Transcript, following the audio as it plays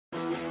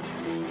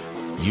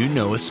You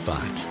know a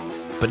spot,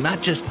 but not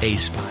just a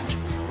spot,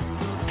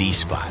 the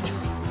spot.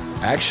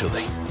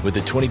 Actually, with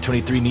the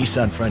 2023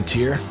 Nissan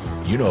Frontier,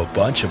 you know a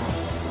bunch of them.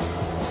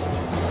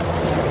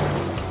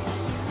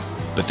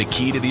 But the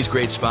key to these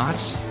great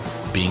spots?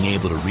 Being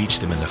able to reach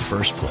them in the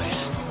first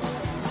place.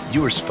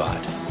 Your spot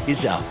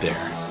is out there.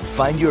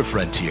 Find your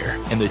Frontier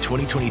in the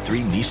 2023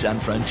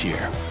 Nissan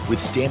Frontier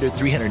with standard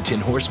 310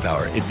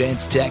 horsepower,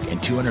 advanced tech,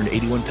 and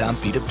 281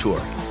 pound-feet of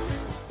torque.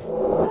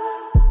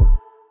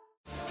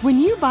 When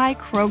you buy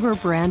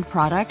Kroger brand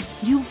products,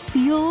 you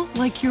feel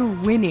like you're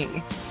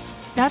winning.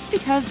 That's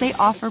because they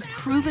offer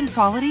proven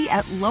quality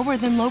at lower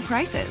than low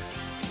prices.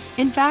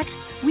 In fact,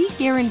 we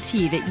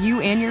guarantee that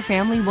you and your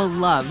family will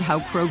love how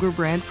Kroger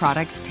brand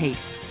products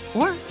taste,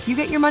 or you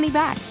get your money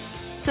back.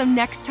 So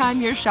next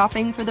time you're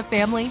shopping for the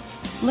family,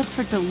 look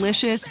for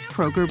delicious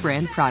Kroger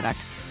brand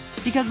products,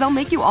 because they'll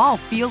make you all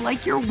feel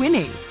like you're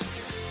winning.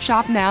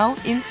 Shop now,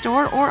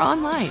 in-store, or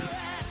online.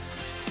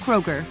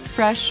 Kroger,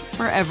 fresh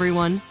for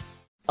everyone.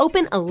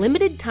 Open a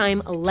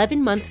limited-time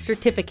 11-month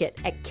certificate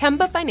at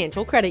Kemba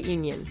Financial Credit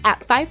Union.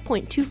 At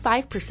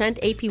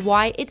 5.25%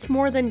 APY, it's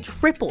more than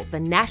triple the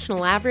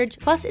national average,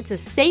 plus it's a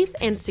safe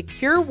and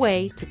secure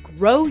way to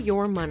grow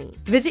your money.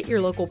 Visit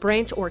your local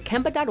branch or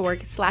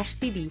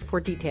kemba.org/CD for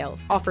details.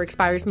 Offer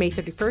expires May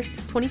 31st,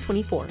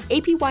 2024.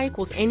 APY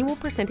equals annual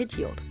percentage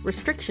yield.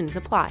 Restrictions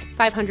apply.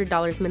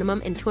 $500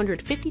 minimum and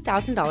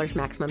 $250,000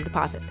 maximum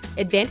deposit.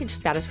 Advantage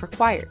status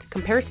required.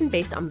 Comparison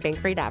based on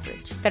bank rate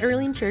average.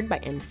 Federally insured by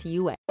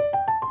NCUA.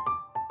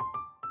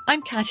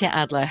 I'm Katya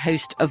Adler,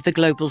 host of The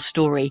Global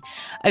Story.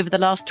 Over the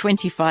last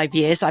 25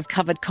 years, I've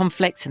covered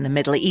conflicts in the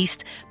Middle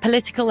East,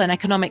 political and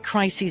economic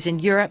crises in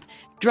Europe,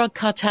 drug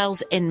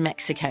cartels in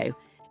Mexico.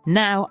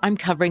 Now I'm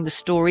covering the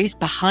stories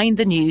behind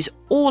the news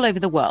all over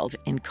the world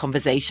in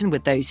conversation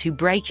with those who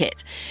break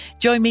it.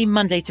 Join me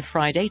Monday to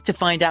Friday to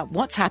find out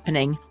what's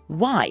happening,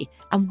 why,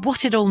 and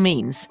what it all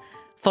means.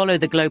 Follow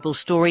The Global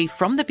Story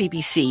from the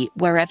BBC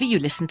wherever you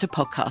listen to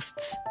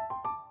podcasts.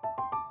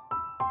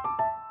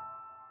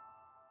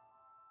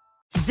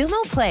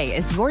 Xumo Play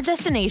is your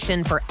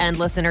destination for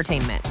endless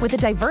entertainment. With a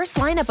diverse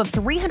lineup of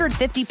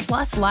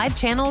 350-plus live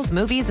channels,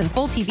 movies, and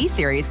full TV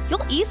series,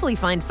 you'll easily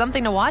find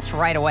something to watch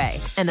right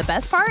away. And the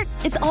best part?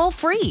 It's all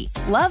free.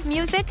 Love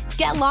music?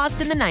 Get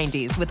lost in the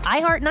 90s with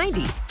iHeart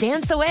 90s.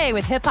 Dance away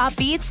with hip-hop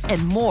beats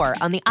and more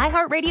on the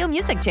iHeartRadio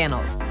music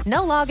channels.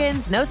 No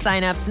logins, no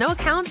signups, no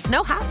accounts,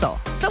 no hassle.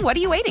 So what are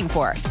you waiting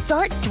for?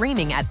 Start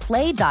streaming at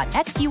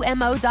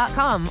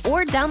play.xumo.com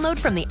or download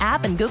from the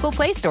app and Google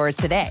Play stores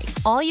today.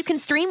 All you can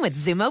stream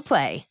with Xumo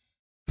Play.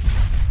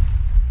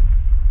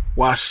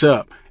 What's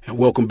up, and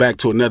welcome back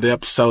to another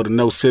episode of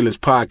No Ceilings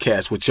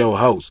Podcast with your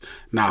host.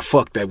 Nah,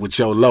 fuck that, with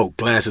your low,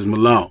 Glasses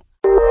Malone.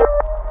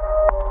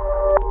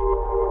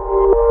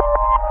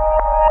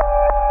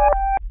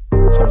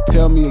 So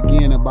tell me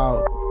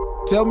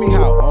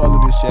how all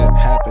of this shit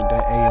happened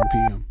at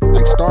AMPM.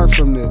 Like, start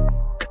from the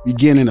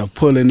beginning of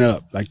pulling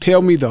up. Like,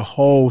 tell me the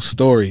whole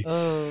story.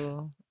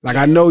 Like,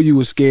 I know you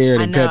were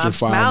scared and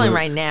petrified. I'm smiling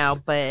right now,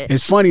 but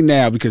it's funny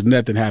now because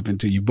nothing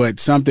happened to you, but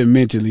something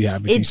mentally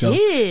happened to you.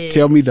 So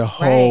tell me the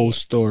whole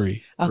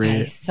story. Okay,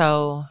 Red.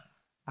 so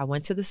I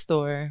went to the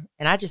store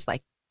and I just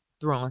like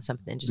threw on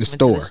something. To the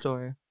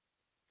store.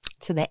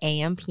 To the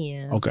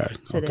AMPM. Okay.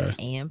 To the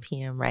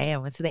AMPM, right? I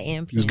went to the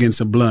AMPM. You was getting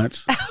some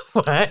blunts.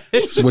 What?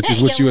 Which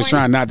is what you was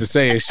trying not to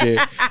say and shit.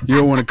 You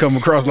don't want to come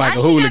across like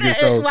a hooligan,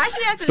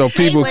 so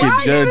people could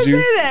judge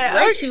you.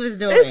 What she was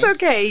doing. It's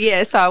okay.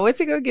 Yeah. So I went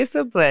to go get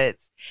some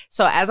blunts.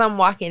 So as I'm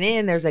walking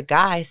in, there's a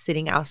guy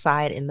sitting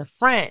outside in the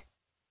front,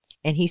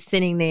 and he's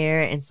sitting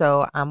there. And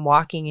so I'm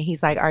walking, and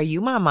he's like, "Are you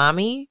my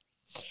mommy?"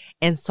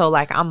 And so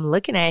like I'm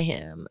looking at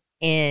him,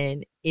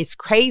 and it's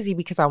crazy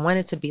because I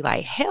wanted to be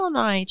like, "Hell no,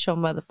 I ain't your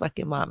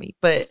motherfucking mommy,"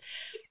 but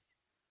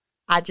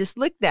I just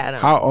looked at him.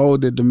 How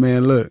old did the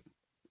man look?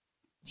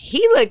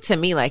 He looked to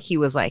me like he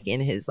was like in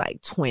his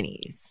like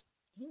 20s.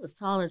 He was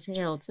tall as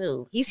hell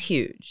too. He's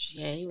huge.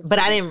 Yeah, he was. But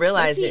I didn't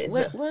realize it.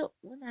 What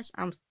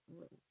nationality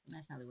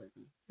was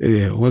he?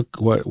 Yeah. What?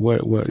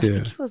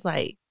 Yeah. He was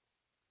like,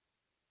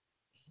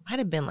 might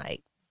have been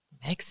like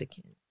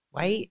Mexican,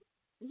 white.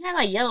 He had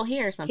like yellow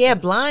hair or something. He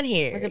had blonde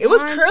hair. Was it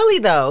was curly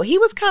though. He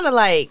was kind of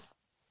like,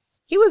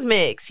 he was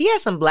mixed. He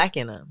had some black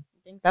in him.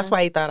 That's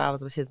why he thought I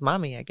was with his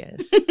mommy, I guess.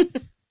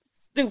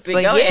 Stupid.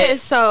 But yeah,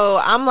 so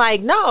I'm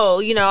like,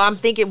 no, I'm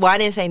thinking, well, I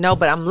didn't say no,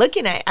 but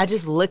I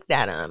just looked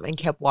at him and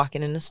kept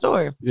walking in the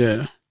store.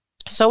 Yeah.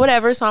 So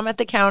whatever. So I'm at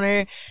the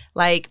counter,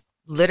 like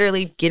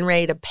literally getting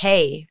ready to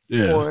pay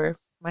for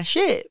my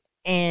shit.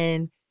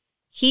 And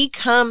he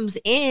comes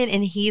in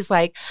and he's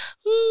like,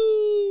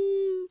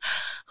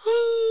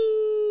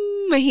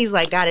 and he's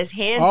like got his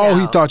hands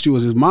out. He thought you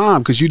was his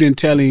mom because you didn't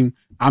tell him,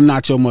 I'm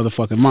not your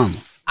motherfucking mama.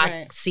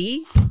 I like,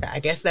 see, I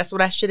guess that's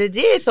what I should have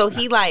did. So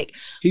he like,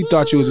 He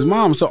thought you was his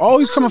mom. So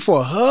always coming for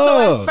a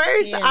hug. so at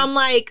first I'm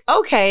like,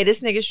 okay,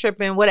 this nigga's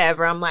tripping,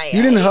 whatever. I'm like,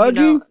 You didn't hug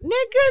him? Nigga, no,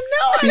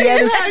 I He had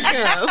didn't his- hug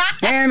him.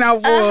 And I A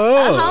would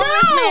hug.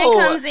 homeless No.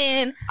 man comes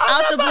in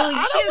out the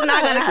blue. She's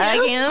not gonna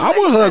hug him. I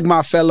will hug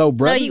my fellow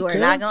brother. No, you are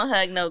not gonna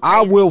hug no. I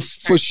crazy will for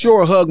person.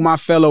 sure hug my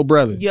fellow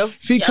brother. Yep.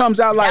 If he comes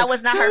out like That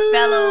was not her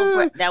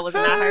fellow. That was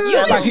not her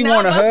fellow. like he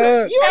want to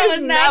hug, You That was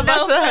was not not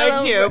about no to hug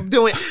fellow him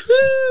doing.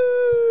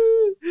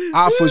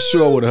 I for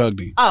sure would have hugged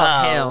him. Oh,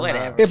 Oh, hell no.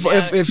 whatever.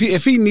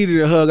 If he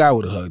needed a hug, I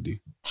would have hugged him.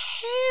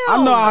 Hell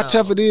I know how no.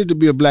 tough it is to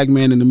be a black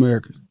man in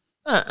America.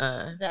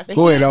 That's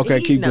Go ahead, okay,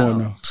 he keep know. going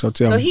though. So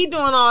tell So me he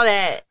doing all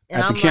that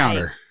and at the I'm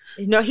counter,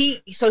 Like,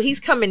 he's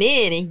coming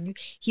in and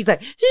he's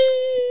like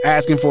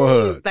asking for a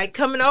hug, like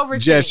coming over to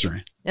me.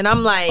 gesturing. And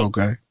I'm like,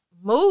 Okay,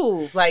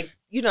 move, like,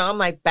 I'm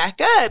like,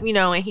 back up,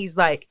 and he's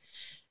like,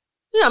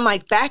 I'm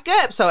like, back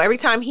up. So every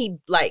time he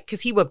like,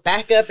 cause he would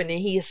back up and then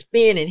he'd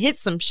spin and hit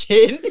some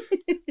shit.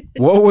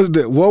 what was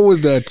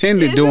the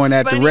attendant This doing is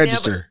at the funny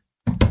register?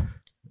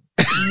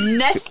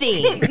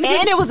 Nothing.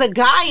 And it was a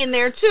guy in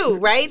there too,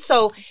 right?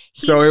 So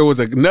So it was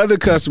another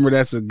customer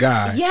that's a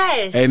guy,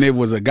 yes. and it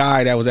was a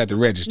guy that was at the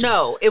register.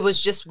 No, it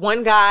was just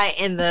one guy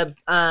and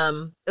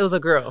it was a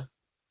girl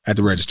At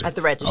the register. at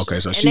the register. Okay,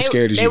 so And she's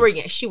scared as they you. were,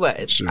 she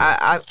was. Sure.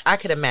 I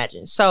could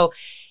imagine. So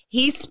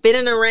he's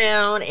spinning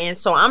around, and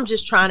so I'm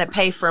just trying to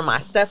pay for my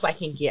stuff so I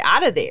can get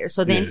out of there.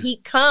 So then Yeah. he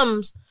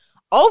comes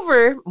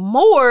over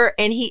more,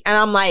 and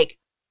I'm like,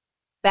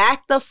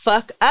 back the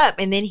fuck up.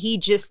 And then he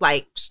just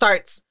like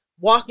starts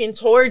walking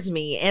towards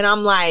me, and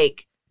I'm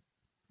like,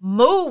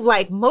 move,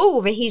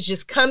 and he's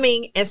just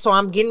coming, and so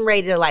I'm getting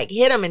ready to like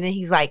hit him, and then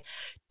he's like,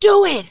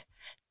 do it,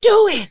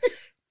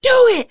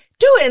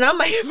 and I'm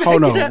like,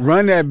 Hold backing on, up.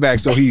 run that back.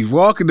 So he's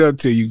walking up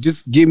to you.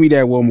 Just give me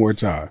that one more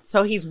time.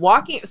 So he's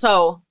walking,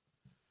 so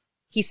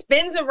he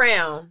spins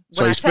around.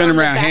 So when he's I tell him spinning to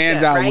around, back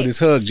hands up, out right? with his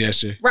hug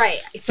gesture. Right.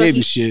 So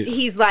Hitting shit.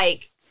 he's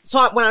like,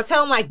 when I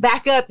tell him like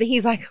back up, then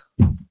he's like,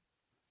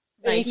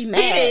 Like, he's he mad.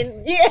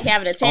 spinning. Yeah. He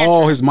having a tantrum.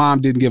 Oh, his mom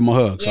didn't give him a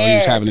hug, so he was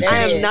Yes, having a there I it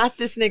tantrum. is. am not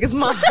this nigga's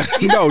mom.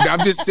 No, I'm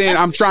just saying.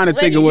 I'm trying to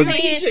What think you of what's.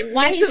 saying?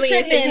 Why he's Mentally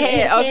in tripping his in his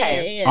head.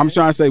 okay. Yeah. I'm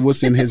trying to say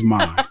what's in his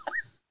mind.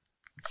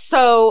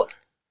 So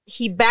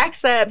he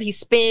backs up, he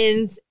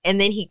spins, and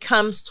then he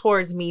comes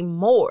towards me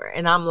more.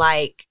 And I'm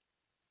like,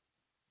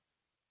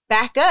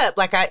 back up.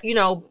 Like,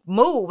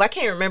 move. I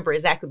can't remember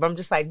exactly, but I'm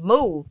just like,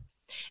 move.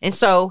 And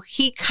so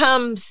he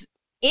comes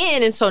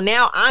in. And so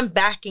now I'm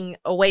backing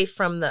away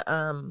from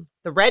the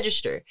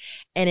register,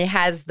 and it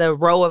has the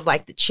row of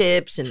like the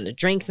chips and the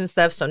drinks and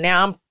stuff. So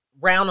now I'm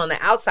round on the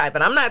outside,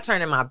 but I'm not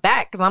turning my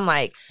back because I'm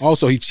like,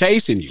 Also, he's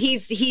chasing you.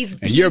 he's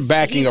And you're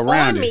backing he's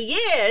around on it. me.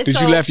 Yeah. Did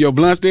so, you left your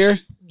blunts there?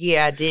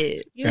 Yeah, I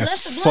did. You That's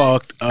left the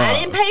blunts? fucked up. I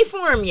didn't pay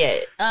for him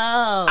yet.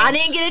 Oh. I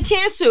didn't get a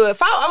chance to.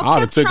 If I I'd have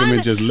kept took him trying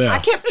and to- just left. I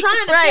kept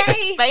trying to Right.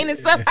 pay. Explaining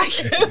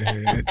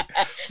something.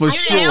 For You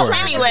sure. didn't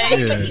help anyway.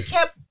 Yeah. But he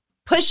kept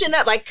pushing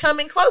up, like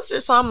coming closer.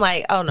 So I'm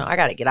like, oh no, I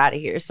gotta get out of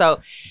here. So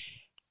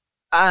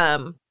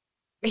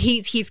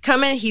he's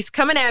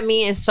coming at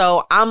me, and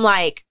so I'm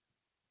like,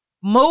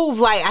 move,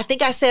 like I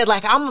think I said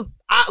like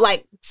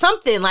like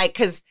something like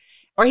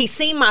or he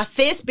seen my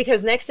fist,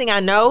 because next thing I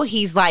know,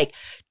 he's like,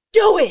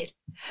 do it.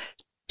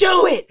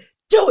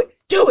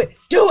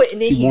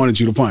 And then He wanted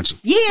you to punch him.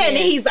 yeah, and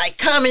then he's like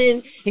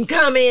coming, and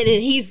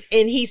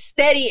he's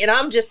steady, and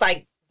I'm just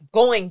like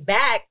going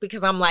back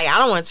because I'm like, I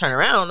don't want to turn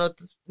around. I don't know what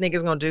the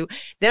nigga's gonna do.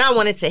 Then I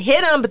wanted to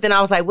hit him, but then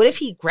I was like, what if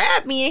he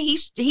grabbed me and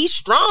he's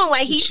strong,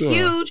 like he's Sure.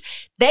 huge.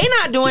 They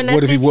not doing nothing.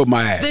 What if he whooped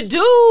my ass? The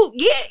dude,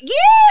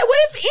 yeah. What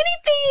if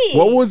anything?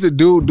 What was the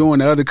dude doing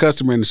the other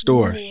customer in the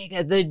store?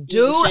 Nigga, the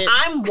dude, chips.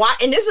 I'm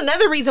watching, and this is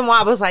another reason why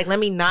I was like, let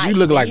me not. You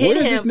look like, hit what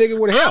is this him. nigga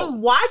with help?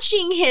 I'm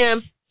watching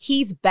him.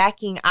 He's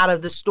backing out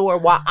of the store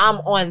while I'm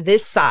on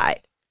this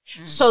side.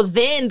 So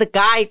then the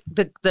guy,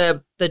 the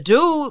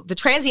dude, the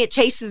transient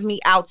chases me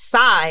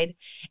outside,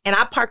 and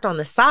I parked on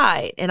the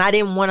side, and I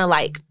didn't want to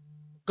like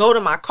go to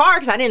my car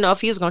because I didn't know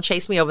if he was going to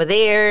chase me over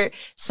there,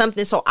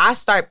 something. So I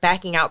start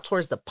backing out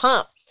towards the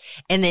pump,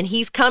 and then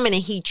he's coming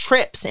and he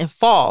trips and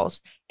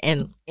falls.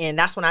 And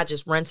that's when I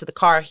just run to the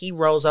car. He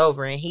rolls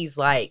over and he's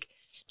like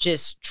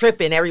just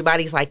tripping.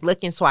 Everybody's like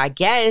looking. So I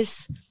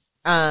guess,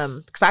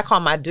 because I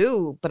called my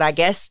dude, but I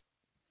guess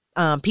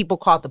people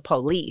called the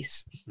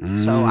police.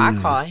 So I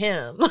call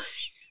him.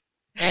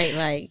 Right,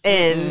 like,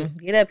 And-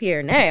 get up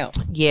here now.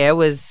 Yeah, it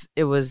was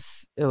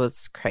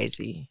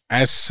crazy.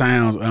 That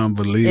sounds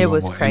unbelievable. It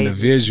was And crazy. the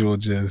visual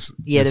just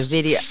Yeah, the is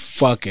video.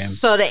 fucking.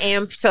 So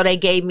so they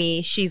gave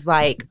me, she's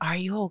like, are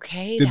you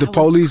okay? Did the That was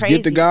police get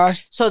the crazy. guy?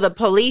 So the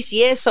police,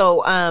 yeah.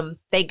 So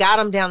they got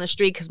him down the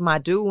street because my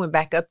dude went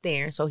back up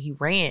there, and so he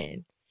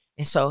ran,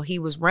 and so he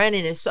was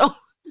running, and so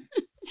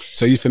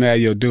So you finna have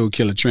your dude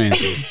kill a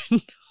transit.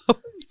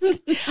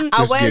 I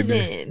Just wasn't.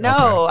 kidding.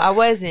 No, I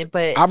wasn't.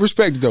 But I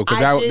respect it though, because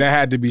that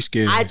had to be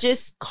scary. I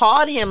just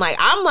called him. Like,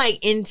 I'm like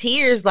in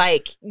tears.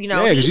 Like,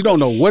 yeah, because you don't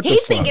know what the he's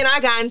fuck. thinking I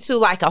got into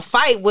like a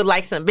fight with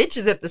like some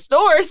bitches at the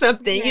store or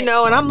something, you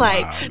know. And I'm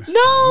like, Nah.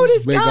 no,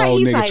 this big guy. old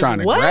He's nigga like, trying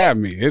to what? grab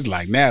me. It's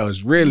like now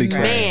it's really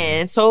crazy.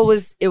 Man, so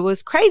it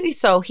was crazy.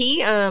 So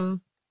he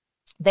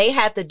they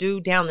had the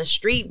dude down the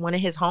street. One of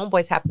his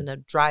homeboys happened to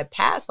drive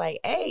past, like,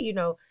 hey, you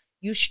know,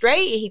 you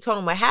straight? And he told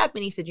him what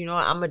happened. He said, you know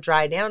what, I'm gonna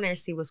drive down there and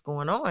see what's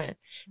going on.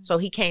 So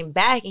he came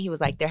back and he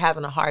was like, they're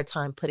having a hard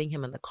time putting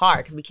him in the car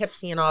because we kept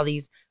seeing all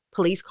these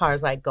police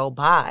cars like go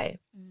by.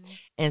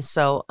 And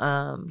so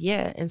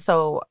and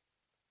so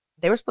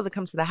they were supposed to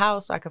come to the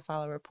house so I could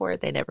file a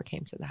report. They never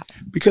came to the house.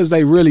 Because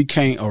they really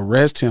can't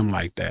arrest him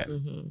like that.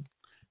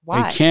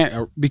 Why? They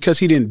can't, because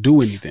he didn't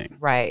do anything.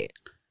 Right.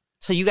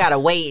 So you gotta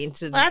wait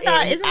until. Well, I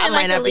thought, isn't it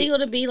like not illegal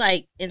to be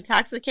like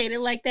intoxicated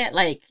like that?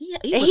 Like he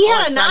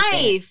had a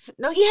knife.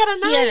 No, he had a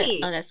knife.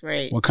 Oh, that's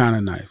right. What kind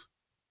of knife?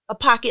 A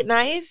pocket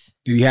knife.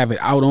 Did he have it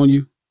out on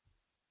you?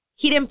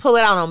 He didn't pull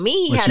it out on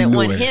me. He But had you it knew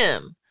on it.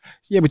 him.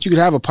 Yeah, but you could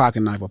have a pocket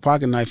knife. A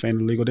pocket knife ain't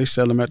illegal. They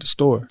sell them at the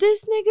store.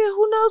 This nigga,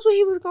 who knows what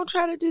he was gonna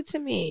try to do to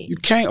me? You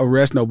can't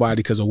arrest nobody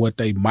because of what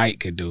they might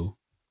could do.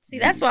 See,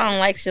 that's why I don't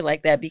like shit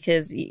like that,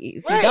 because if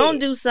you Right. don't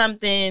do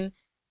something,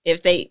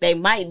 if they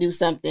might do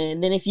something,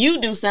 then if you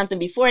do something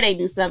before they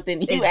do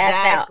something, you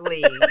ass out.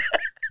 Exactly.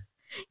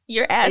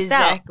 You're assed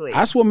Exactly.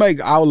 That's what make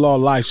outlaw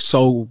life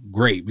so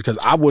great, because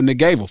I wouldn't have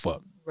gave a fuck.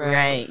 out.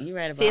 Right. You're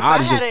right about See, if that. I'd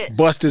I have had just a-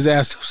 bust his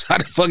ass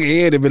upside the fucking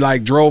head and be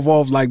like drove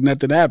off like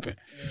nothing happened.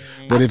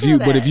 But I if feel you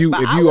that, if you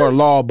but if I you are a was-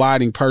 law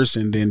abiding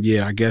person, then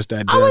yeah, I guess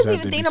that does I wasn't have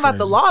even to be thinking about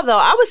the crazy. law though.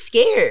 I was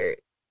scared.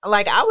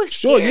 Like I was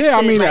Sure, scared yeah,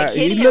 I to, mean, like,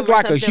 he hit looked him or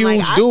like a something.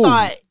 huge I dude.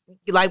 thought,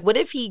 like, what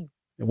if he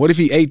What if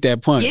he ate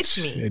that punch?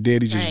 Gets me. And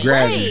then he just Right.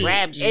 grabbed right, you.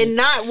 Grabbed you. and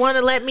not want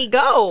to let me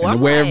go? And I'm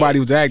the way like, everybody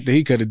was acting,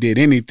 he could have did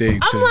anything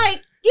to I'm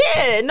like,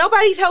 yeah,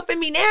 nobody's helping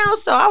me now.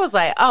 So I was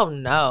like, oh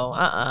no,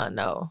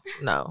 no,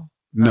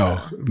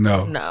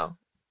 no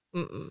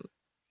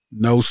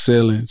Mm-mm.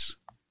 ceilings.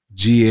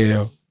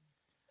 GL.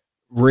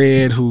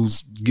 Red,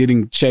 who's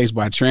getting chased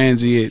by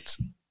transients.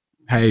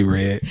 Hey,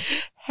 Red.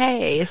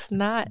 Hey, it's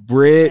not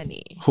Brett,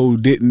 funny. who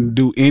didn't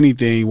do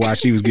anything while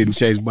she was getting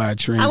chased by a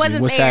transient.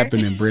 wasn't What's there.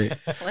 happening, Brett?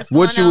 What's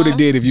What going you would have on?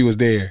 did if you was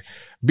there?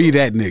 Be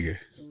that nigga.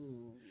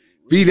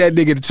 Be that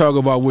nigga to talk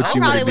about what I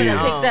you would probably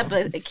have would did. have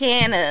picked up a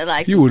can of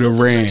like You some would've soup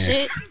or ran. some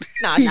shit.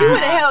 Nah, she would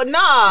have held. Nah.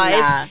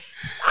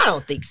 I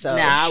don't think so.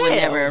 Nah, I would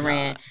Hell never have nah.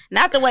 ran.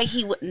 Not the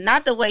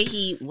way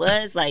he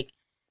was. Like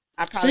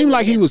I probably Seemed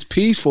like he would've- was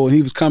peaceful and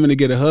he was coming to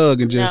get a hug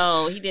and just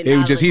No, he did. it was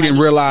not just look he didn't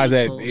like realize was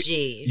that peaceful.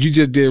 Gee. you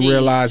just didn't Gee,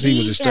 realize he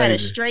was a had a stranger.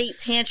 straight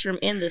tantrum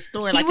in the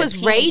store. He Like was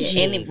a tangent,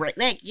 raging.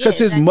 and it, Because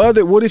his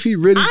mother, what if he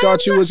really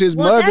thought you was his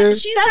mother?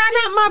 She's That's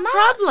not his not my mom.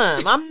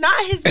 problem. I'm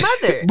not his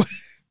mother.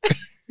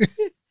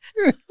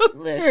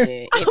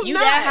 Listen, if I'm you not.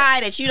 that high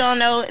that you don't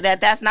know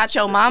that that's not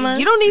your mama,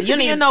 You don't need to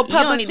be in no you don't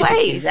public need to be-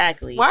 place.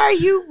 Exactly. Why are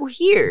you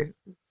here?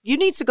 You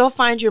need to go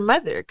find your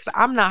mother because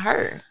I'm not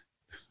her.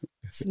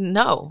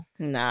 No,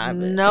 Nah, but-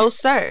 no,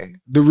 sir.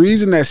 The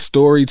reason that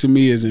story to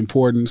me is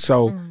important,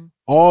 so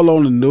all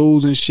on the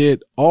news and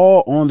shit,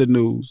 all on the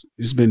news.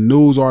 It's been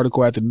news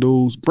article after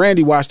news.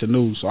 Brandy watched the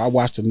news, so I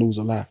watch the news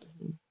a lot.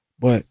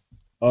 But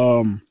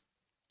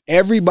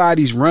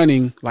everybody's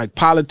running like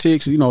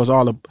politics. You know, it's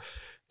all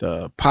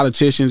the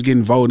politicians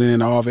getting voted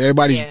in off.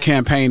 Everybody's Yeah.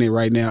 campaigning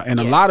right now, and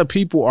a Yeah. lot of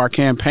people are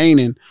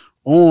campaigning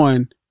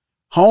on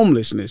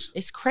homelessness.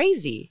 It's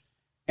crazy,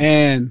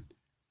 And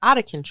out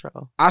of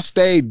control. I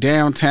stayed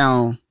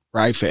downtown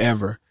right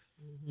forever.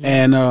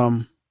 And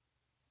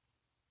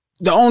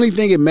the only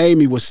thing it made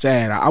me was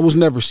sad. I was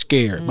never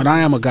scared, but I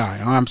am a guy.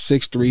 I'm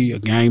 6'3", a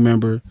gang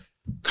member,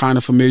 kind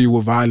of familiar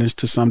with violence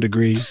to some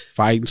degree,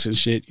 fights and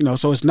shit. You know,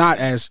 so it's not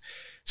as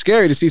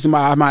scary to see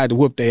somebody I might have to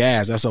whoop their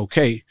ass. That's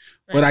okay.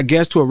 But I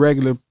guess to a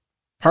regular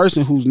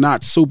person who's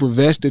not super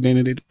vested in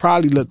it, it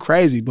probably looked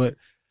crazy. But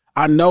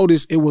I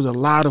noticed it was a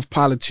lot of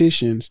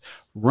politicians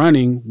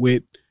running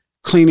with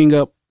cleaning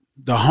up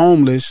the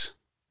homeless,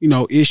 you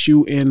know,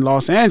 issue in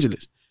Los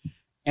Angeles.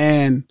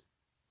 And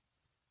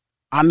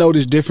I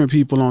noticed different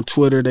people on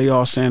Twitter, they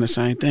all saying the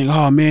same thing.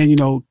 Oh man, you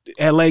know,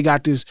 LA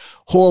got this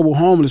horrible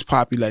homeless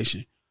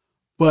population.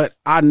 But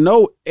I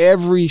know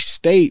every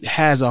state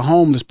has a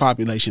homeless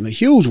population, a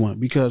huge one,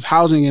 because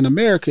housing in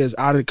America is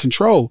out of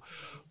control.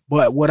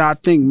 But what I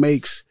think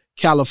makes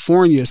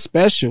California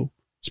special,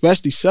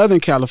 especially Southern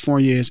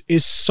California, is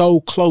it's so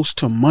close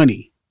to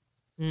money.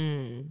 What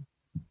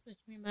you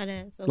mean by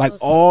that? So Like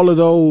close to- all of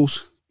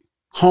those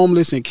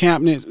homeless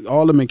encampments,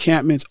 all them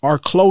encampments are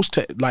close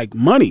to like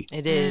money.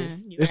 It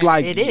is. It's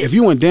like It is. if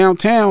you went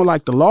downtown,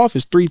 like the loft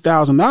is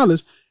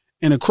 $3,000,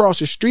 and across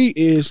the street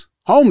is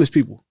homeless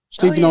people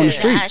sleeping on the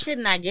yeah. I streets. could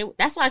not get.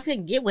 That's why I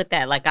couldn't get with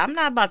that. Like I'm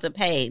not about to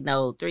pay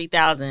no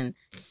 $3,000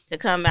 to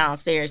come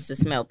downstairs to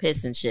smell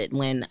piss and shit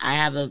when I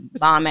have a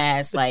bomb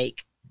ass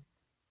like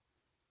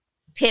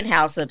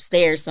penthouse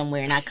upstairs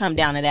somewhere and I come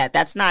down to that.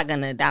 That's not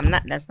gonna.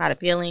 That's not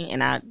appealing,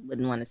 and I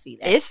wouldn't want to see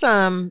that. It's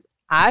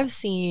I've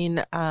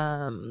seen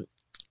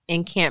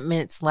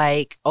encampments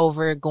like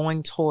over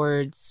going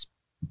towards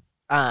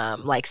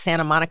like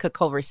Santa Monica,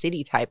 Culver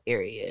City type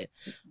area.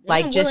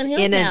 Like just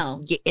in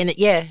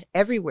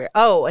everywhere.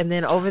 Oh, and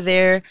then over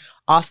there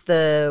off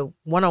the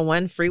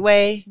 101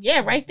 freeway.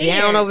 Yeah, right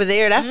there. Down over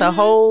there. That's a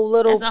whole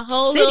little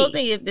little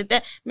thing.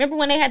 Remember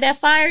when they had that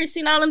fire? You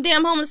seen all them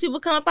damn homeless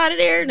people come up out of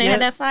there? And they had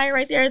that fire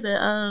right there.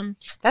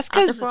 That's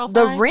because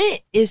the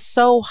rent is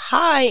so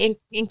high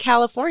in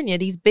California.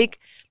 These big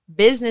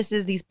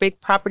businesses, these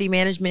big property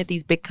management,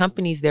 these big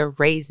companies, they're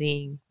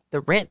raising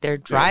the rent. They're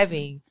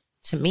driving,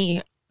 to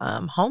me,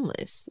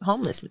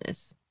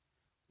 homelessness.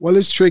 Well,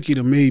 it's tricky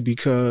to me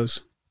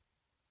because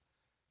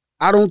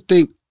I don't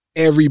think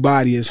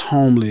everybody is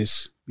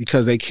homeless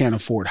because they can't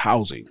afford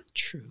housing.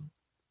 True.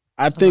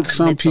 I think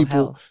some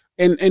people,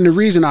 and the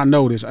reason I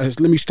know this is,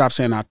 let me stop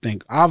saying I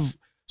think.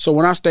 So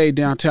when I stayed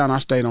downtown, I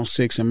stayed on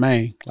 6th and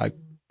Main, like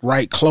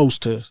right close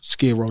to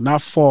Skid Row,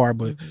 not far,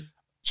 but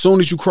soon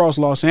as you cross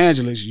Los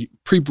Angeles,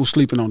 people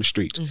sleeping on the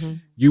streets.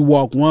 You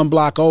walk one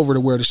block over to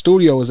where the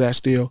studio is at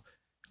still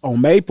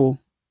on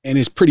Maple, and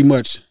it's pretty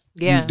much,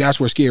 that's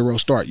where Skid Row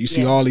start. You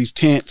see all these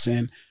tents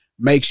and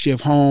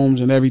makeshift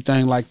homes and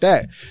everything like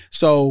that.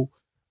 So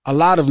a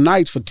lot of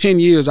nights for 10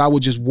 years, I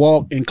would just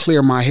walk and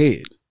clear my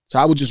head. So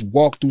I would just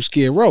walk through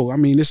Skid Row. I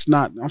mean,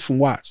 I'm from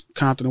Watts,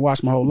 Compton and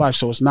Watts my whole life.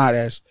 So it's not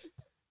as,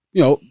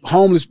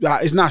 homeless,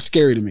 it's not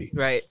scary to me.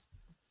 Right.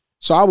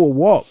 So I would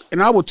walk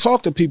and I would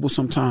talk to people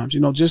sometimes,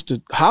 just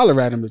to holler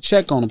at them, to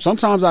check on them.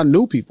 Sometimes I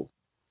knew people.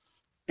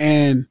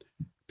 And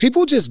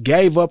people just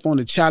gave up on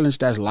the challenge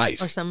that's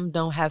life. Or some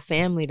don't have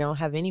family, don't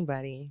have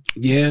anybody.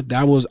 Yeah,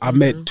 I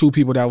met 2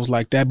 people that was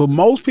like that. But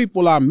most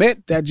people I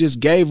met that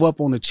just gave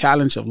up on the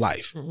challenge of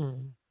life.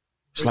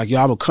 It's like,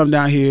 I would come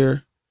down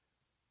here.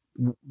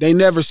 They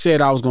never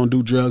said I was going to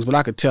do drugs, but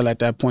I could tell at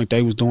that point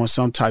they was doing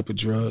some type of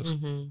drugs.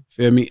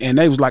 Feel me? And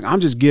they was like, I'm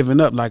just giving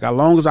up. Like, as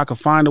long as I could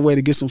find a way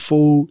to get some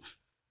food,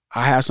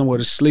 I had somewhere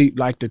to sleep.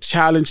 Like the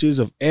challenges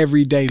of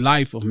everyday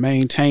life of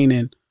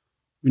maintaining,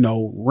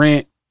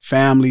 rent,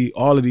 family,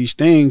 all of these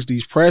things,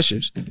 these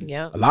pressures.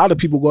 A lot of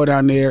people go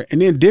down there,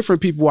 and then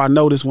different people I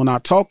noticed when I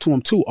talked to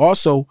them too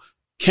also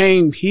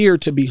came here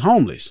to be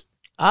homeless.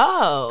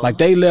 Oh. Like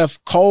they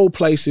left cold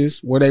places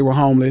where they were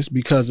homeless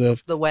because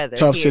of the weather,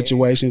 tough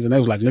situations, and they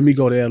was like, let me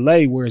go to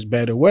LA where it's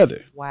better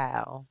weather.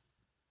 Wow.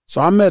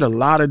 So I met a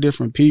lot of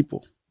different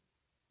people.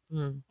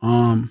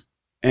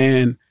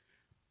 And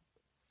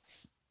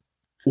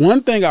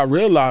one thing I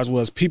realized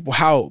was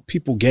how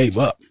people gave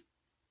up.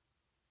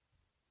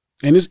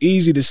 And it's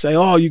easy to say,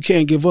 oh, you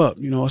can't give up.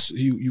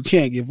 You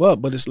can't give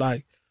up. But it's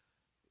like,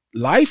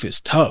 life is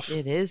tough.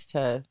 It is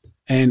tough.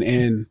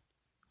 And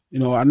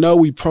I know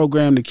we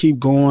programmed to keep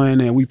going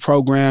and we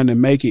programmed to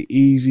make it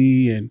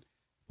easy.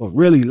 But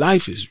really,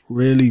 life is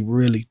really,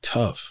 really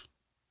tough.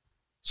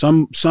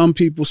 Some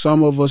people,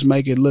 some of us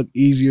make it look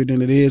easier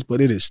than it is,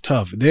 but it is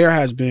tough. There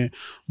has been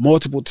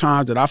multiple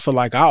times that I feel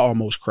like I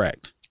almost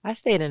cracked. I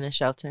stayed in a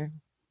shelter.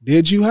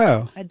 Did you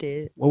have? I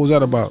did. What was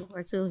that about?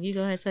 You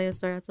go ahead and tell your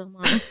story. I told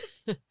mine.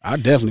 I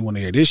definitely want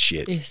to hear this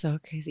shit. It's so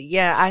crazy.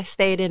 Yeah, I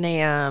stayed in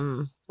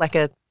a like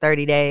a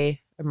 30-day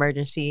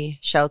emergency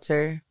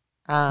shelter.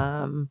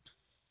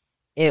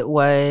 It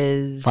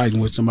was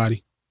fighting with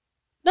somebody.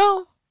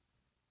 No.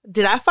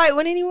 Did I fight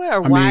with anyone,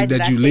 or why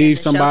did you leave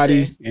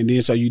somebody and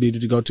then so you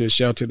needed to go to a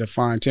shelter to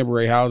find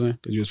temporary housing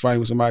because you was fighting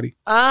with somebody?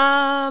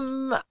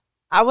 I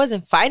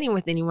wasn't fighting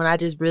with anyone. I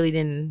just really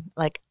didn't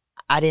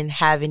I didn't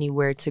have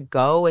anywhere to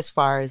go as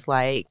far as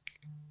where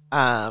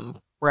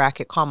I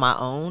could call my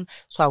own.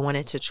 So I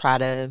wanted to try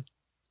to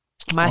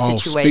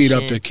situation. Speed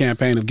up the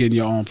campaign of getting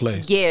your own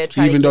place. Yeah,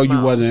 even though you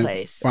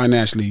wasn't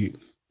financially.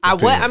 I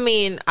wasn't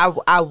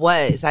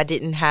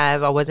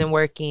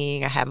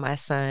working. I had my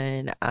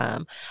son.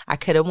 I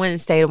could have went and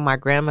stayed with my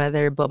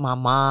grandmother, but my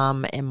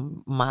mom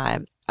and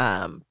my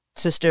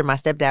sister, my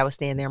stepdad was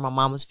staying there. My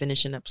mom was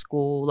finishing up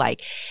school.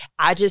 Like,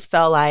 I just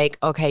felt like,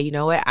 okay, you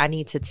know what? I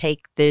need to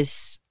take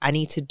this. I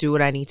need to do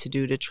what I need to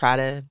do to try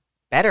to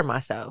better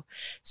myself.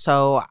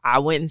 So I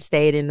went and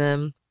stayed in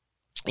the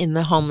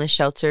homeless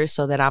shelter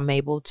so that I'm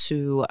able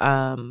to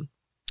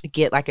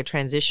get like a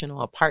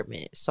transitional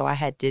apartment. So I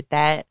had did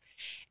that.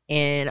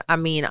 And I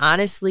mean,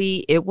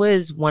 honestly, it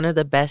was one of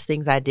the best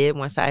things I did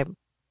once I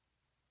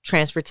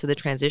transferred to the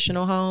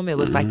transitional home. It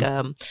was like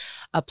a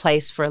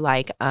place for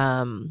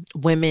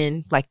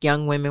women, like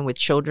young women with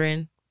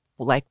children,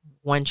 like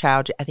one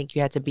child. I think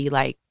you had to be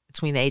like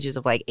between the ages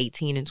of like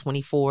 18 and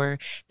 24.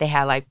 They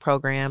had like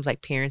programs,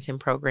 like parenting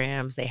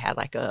programs. They had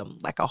like a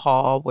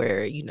hall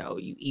where,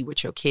 you eat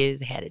with your kids.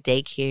 They had a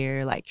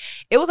daycare. Like,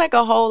 it was like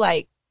a whole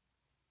like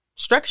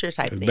structure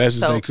type thing.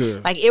 Best as they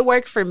could. Like, it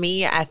worked for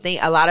me. I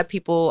think a lot of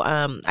people,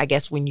 I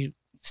guess when you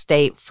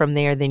stay from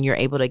there, then you're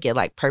able to get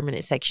like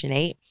permanent Section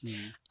 8.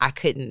 I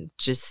couldn't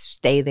just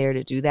stay there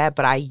to do that,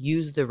 but I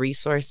used the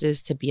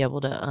resources to be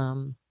able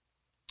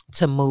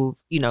to move.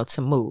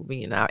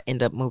 I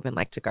end up moving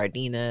like to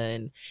Gardena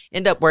and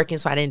end up working,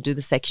 so I didn't do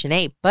the Section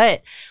 8.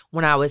 But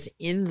when I was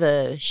in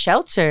the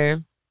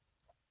shelter,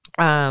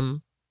 I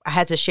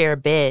had to share a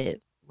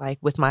bed like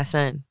with my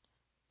son.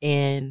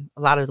 and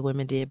a lot of the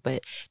women did,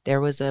 but there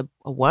was a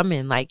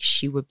woman, like,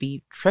 she would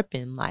be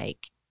tripping,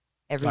 like,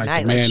 every like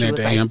night. The man like, she at was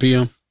the like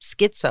AMPM?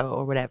 schizo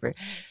or whatever.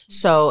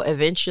 So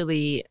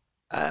eventually,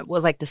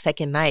 was like the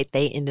second night,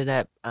 they ended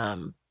up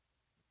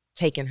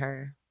taking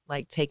her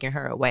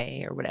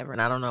away or whatever.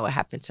 And I don't know what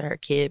happened to her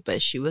kid,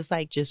 but she was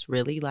like just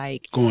really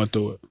like going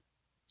through it.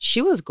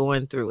 She was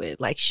going through it.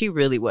 Like, she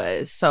really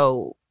was.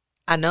 So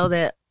I know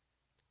that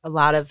a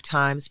lot of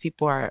times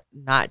people are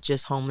not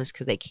just homeless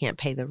because they can't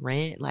pay the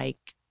rent. Like,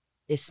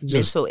 it's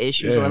just mental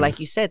issues, or like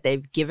you said,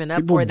 they've given up,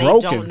 people or they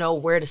don't know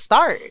where to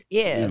start.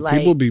 Yeah, like,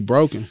 people be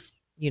broken.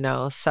 You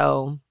know,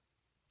 so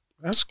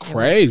that's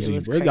crazy,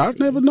 bro. I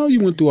never know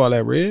you went through all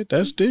that, Red.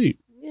 That's deep.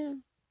 Yeah.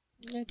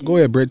 Go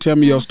ahead, Britt. Tell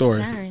me your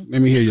story. Sorry.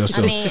 Let me hear your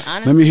story. I mean,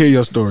 honestly, let me hear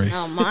your story.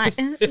 No, mine.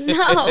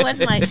 No, it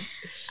wasn't like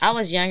I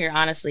was younger.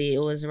 Honestly, it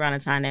was around the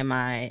time that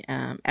my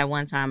at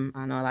one time,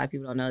 I know a lot of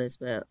people don't know this,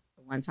 but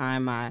one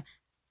time my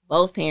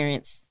both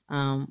parents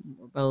were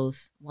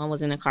both, one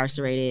was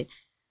incarcerated.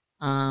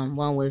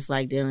 One was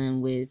like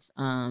dealing with,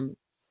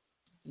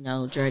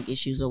 drug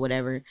issues or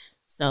whatever.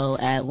 So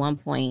at one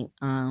point,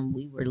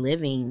 we were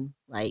living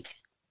like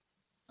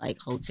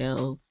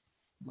hotel,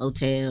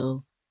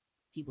 motel,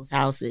 people's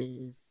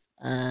houses,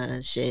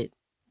 shit.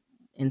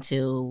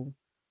 Until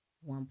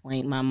one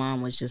point, my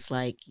mom was just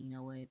like, you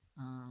know what?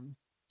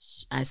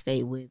 I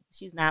stayed with.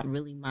 She's not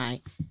really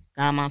my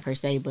godmom per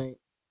se, but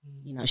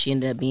she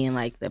ended up being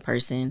like the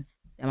person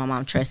that my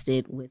mom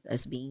trusted with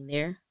us being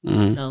there.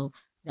 Mm-hmm. So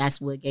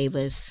that's what gave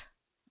us,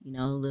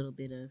 a little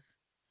bit of,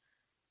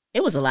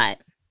 it was a lot,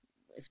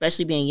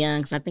 especially being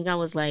young. Because I think I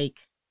was like,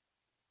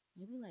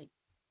 maybe like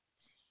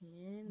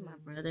 10. My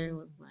brother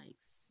was like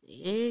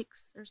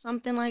 6 or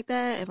something like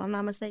that, if I'm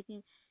not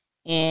mistaken.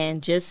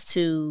 And just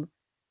to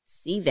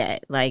see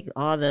that, like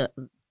all the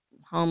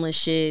homeless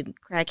shit,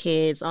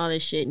 crackheads, all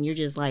this shit, and you're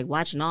just like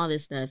watching all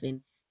this stuff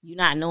and you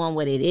not knowing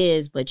what it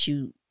is, but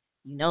you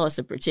know it's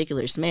a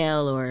particular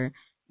smell, or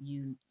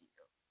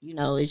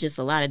it's just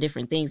a lot of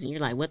different things, and you're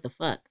like, what the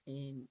fuck?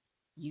 And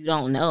you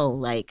don't know,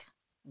 like,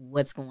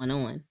 what's going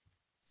on.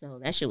 So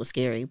that shit was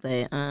scary.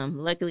 But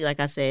luckily, like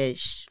I said,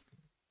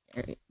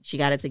 she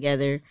got it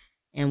together,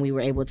 and we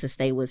were able to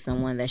stay with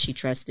someone that she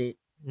trusted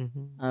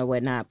or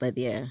whatnot. But,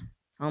 yeah,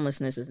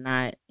 homelessness is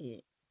not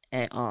it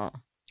at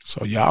all.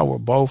 So y'all were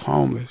both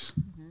homeless.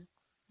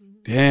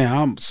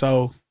 Damn.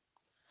 So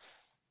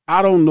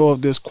I don't know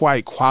if this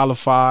quite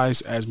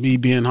qualifies as me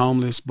being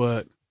homeless,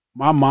 but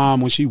my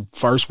mom, when she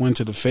first went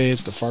to the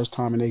feds the first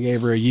time and they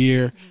gave her a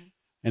year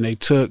and they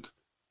took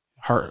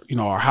her,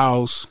 our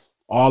house,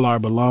 all our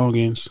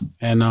belongings,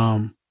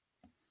 and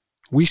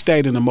we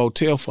stayed in a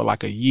motel for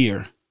like a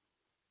year.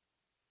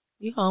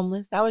 You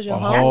homeless? That was your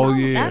whole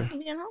year. That's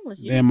being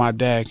homeless. Then my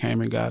dad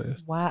came and got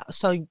us. Wow.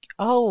 So,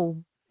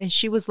 and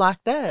she was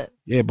locked up.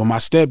 Yeah, but my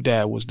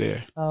stepdad was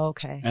there. Oh,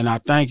 okay. And I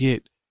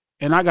think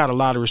and I got a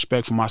lot of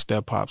respect for my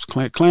step-pops.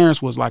 Clarence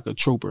was like a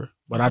trooper,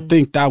 but I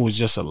think that was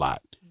just a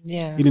lot.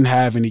 Yeah. He didn't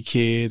have any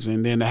kids,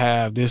 and then to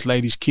have this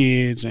lady's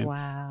kids, and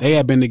they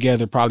had been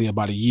together probably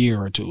about a year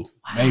or two,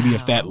 maybe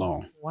if that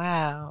long.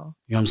 Wow.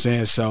 You know what I'm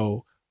saying?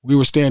 So we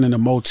were staying in a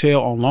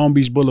motel on Long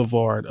Beach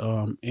Boulevard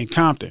in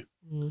Compton,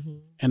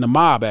 and the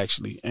mob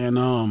actually, and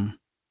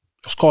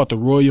it's called the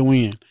Royal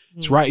Inn.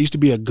 It's right. It used to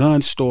be a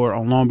gun store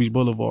on Long Beach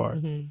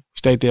Boulevard.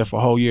 Stayed there for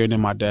a whole year, and then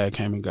my dad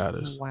came and got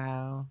us.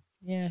 Wow.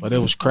 Yeah. But it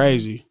was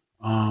crazy.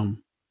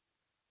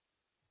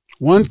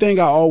 One thing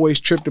I always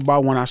tripped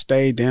about when I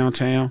stayed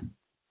downtown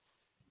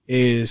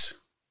is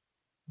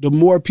the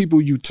more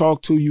people you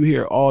talk to, you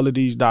hear all of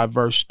these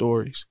diverse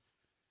stories.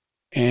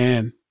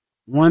 And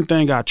one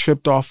thing I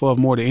tripped off of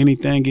more than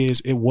anything is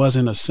it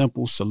wasn't a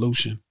simple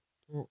solution.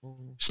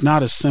 It's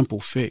not a simple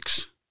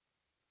fix.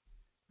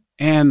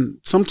 And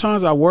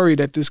sometimes I worry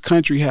that this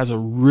country has a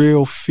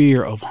real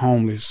fear of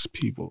homeless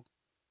people.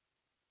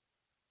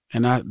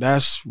 And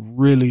that's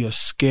really a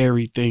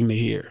scary thing to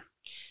hear.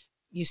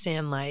 You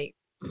saying like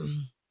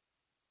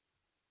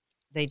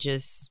they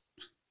just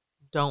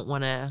don't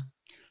want to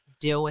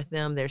deal with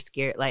them? They're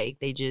scared, like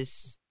they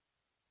just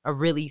are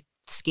really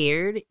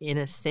scared in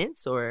a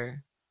sense,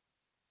 or?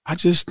 I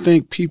just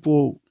think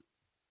people,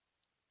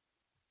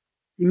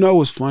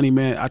 what's funny,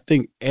 man? I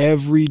think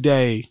every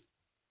day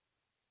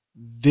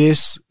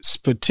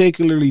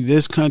particularly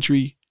this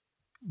country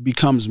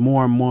becomes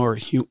more and more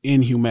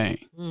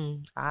inhumane.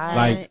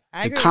 The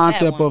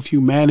concept of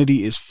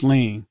humanity is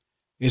fleeing.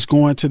 It's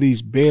going to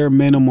these bare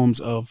minimums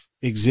of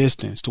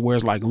existence to where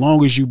it's like,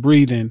 long as you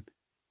breathing,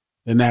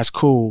 then that's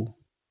cool.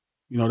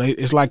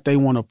 It's like they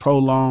want to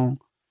prolong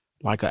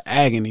like an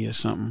agony or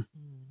something.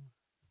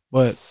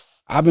 But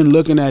I've been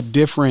looking at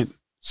different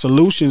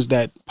solutions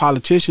that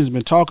politicians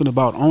been talking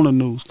about on the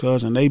news,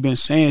 and they've been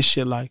saying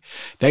shit like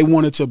they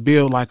wanted to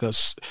build like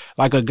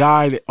a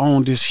guy that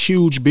owned this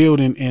huge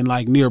building in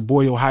like near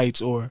Boyle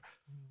Heights or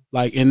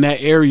like in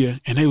that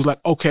area, and they was like,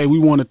 okay, we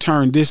want to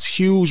turn this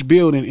huge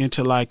building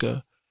into like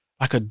a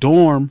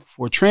dorm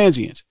for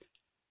transients.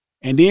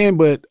 And then,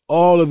 but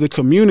all of the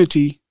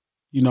community,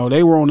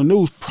 they were on the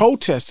news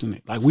protesting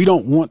it. Like, we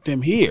don't want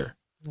them here.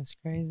 That's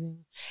crazy.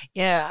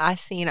 Yeah, I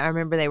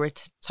remember they were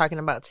talking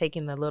about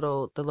taking the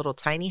little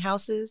tiny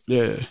houses.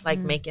 Yeah. Like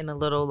making a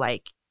little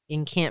like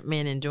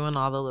encampment and doing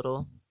all the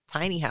little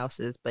tiny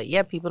houses. But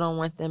yeah, people don't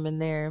want them in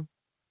their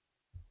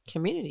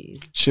communities.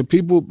 Should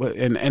people,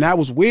 and that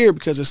was weird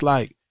because it's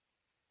like,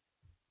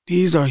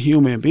 these are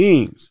human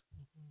beings.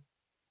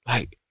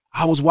 Like,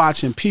 I was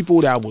watching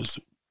people that was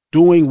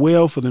doing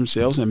well for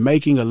themselves and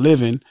making a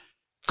living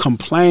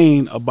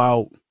complain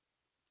about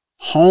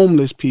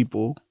homeless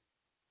people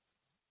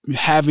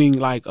having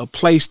like a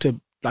place to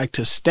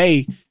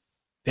stay.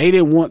 They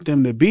didn't want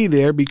them to be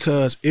there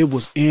because it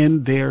was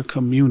in their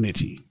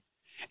community,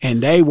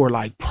 and they were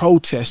like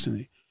protesting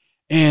it.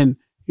 And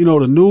you know,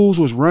 the news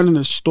was running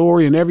the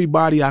story, and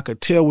everybody I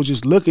could tell was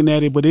just looking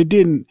at it, but it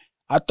didn't.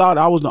 I thought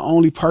I was the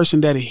only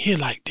person that it hit.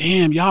 Like,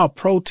 damn, y'all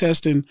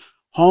protesting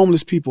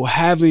homeless people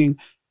having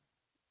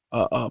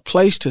a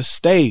place to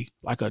stay,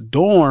 like a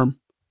dorm.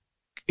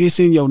 It's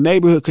in your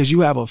neighborhood because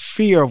you have a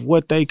fear of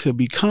what they could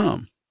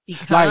become.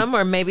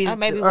 Or maybe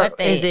what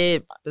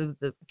they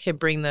could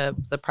bring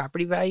the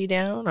property value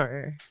down,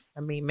 or I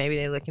mean, maybe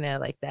they're looking at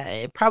it like that.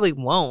 It probably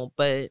won't,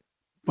 but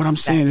what I'm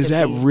saying is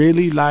that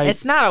really like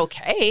it's not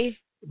okay.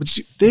 But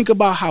you think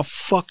about how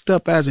fucked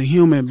up as a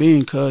human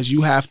being, because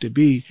you have to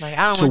be like,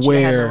 I don't want you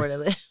to have nowhere to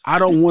live. I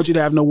don't want you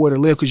to have nowhere to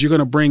live because you're going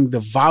to bring the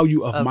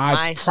value of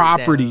my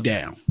property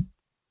down.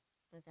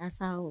 But that's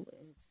how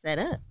it's set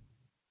up.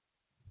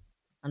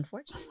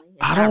 Unfortunately,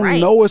 I don't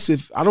know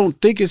I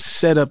don't think it's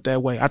set up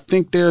that way. I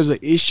think there's an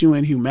issue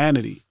in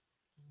humanity.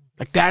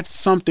 Like, that's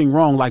something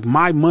wrong. Like,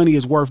 my money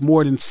is worth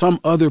more than some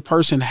other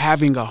person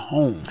having a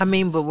home. I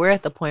mean, but we're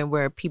at the point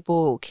where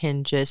people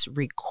can just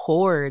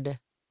record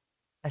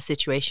a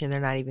situation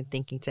they're not even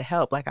thinking to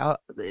help. Like,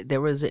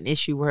 there was an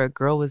issue where a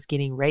girl was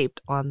getting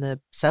raped on the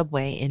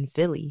subway in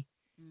Philly,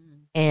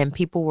 and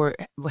people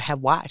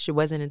had watched. It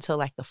wasn't until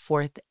like the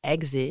fourth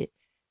exit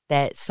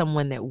that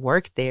someone that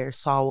worked there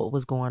saw what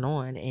was going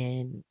on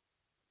and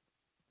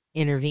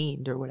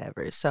intervened or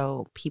whatever.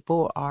 So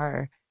people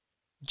are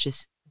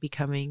just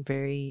becoming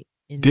very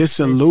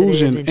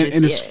disillusioned,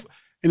 and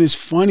it's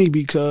funny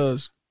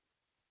because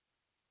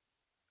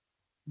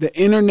the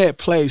internet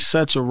plays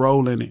such a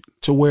role in it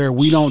to where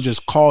we don't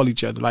just call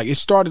each other. Like, it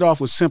started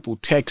off with simple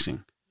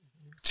texting.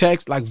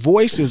 Text, like,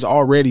 voice is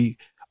already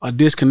a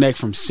disconnect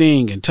from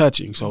seeing and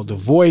touching. So the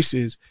voice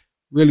is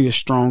really a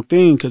strong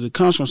thing because it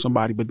comes from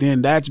somebody, but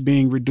then that's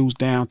being reduced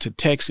down to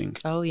texting.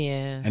 Oh,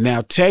 yeah. And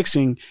now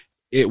texting,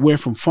 it went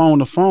from phone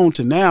to phone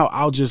to now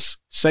I'll just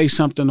say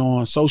something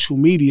on social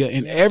media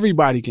and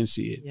everybody can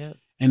see it. Yep.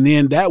 And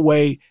then that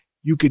way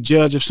you could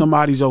judge if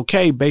somebody's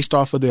okay based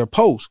off of their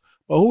post.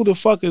 But who the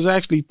fuck is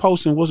actually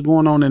posting what's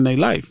going on in their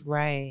life?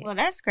 Right. Well,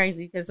 that's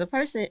crazy because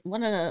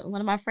one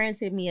of my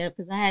friends hit me up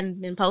because I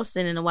hadn't been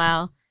posting in a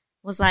while.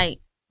 Was like,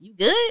 "You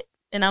good?"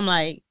 And I'm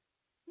like,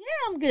 "Yeah,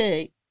 I'm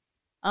good."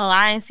 "Oh,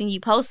 I ain't seen you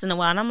post in a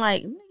while." And I'm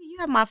like, "You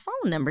have my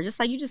phone number, just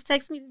like you just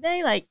text me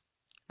today." Like,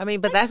 I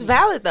mean, but that's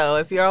valid though.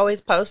 If you're always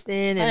posting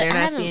and they're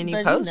not seeing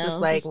you post, it's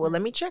like, well,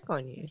 let me check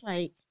on you. It's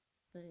like,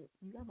 but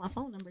you got my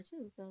phone number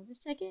too, so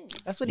just check in.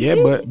 That's what.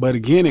 Yeah, but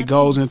again, it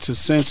goes into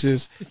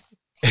senses.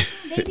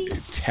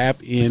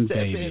 Tap in,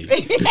 baby.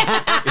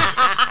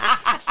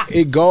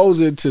 It goes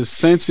into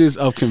senses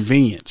of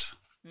convenience.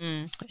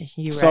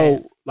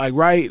 So, like,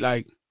 right,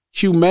 like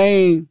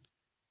humane,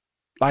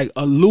 like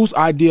a loose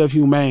idea of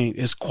humane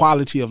is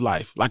quality of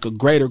life, like a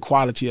greater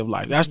quality of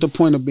life. That's the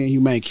point of being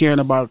humane, caring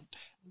about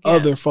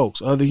other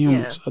folks, other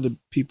humans, other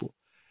people.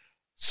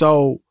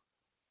 So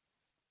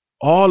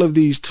all of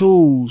these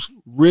tools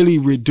really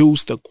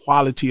reduce the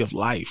quality of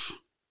life.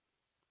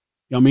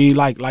 You know what I mean?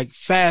 Like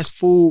fast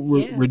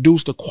food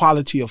reduce the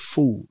quality of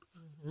food.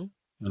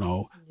 You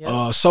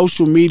know,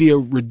 social media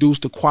reduce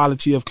the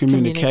quality of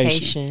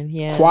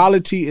communication.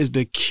 Quality is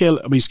the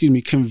killer.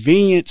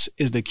 Convenience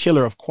is the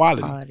killer of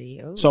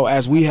quality. So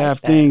as we have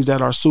things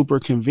that are super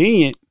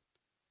convenient,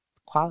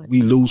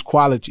 we lose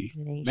quality.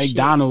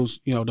 McDonald's,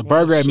 you know, the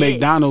burger at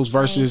McDonald's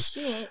versus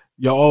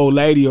your old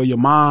lady or your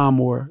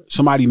mom or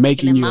somebody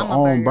making your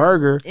own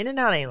burger.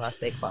 In-N-Out ain't lost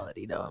their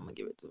quality though. I'm gonna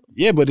give it to them.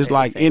 Yeah, but it's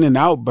like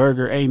In-N-Out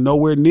burger ain't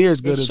nowhere near as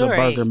good as a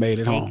burger made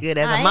at home. Good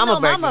as a mama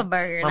burger. Mama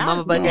burger. My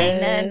mama burger.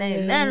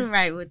 Ain't nothing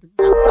right with the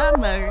mama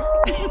burger.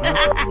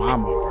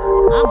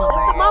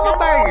 Mama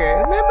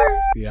burger.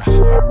 Remember? Yeah, I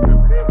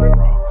remember that,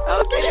 bro.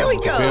 Okay, there we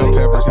go. Bell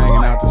peppers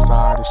hanging out the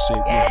side and shit.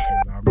 Yes.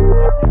 Yeah, I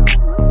remember.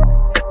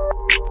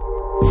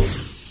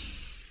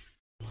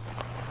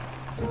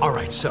 All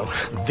right, so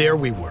there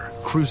we were,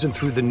 cruising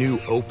through the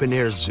new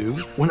open-air zoo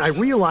when I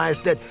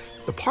realized that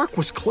the park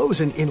was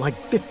closing in like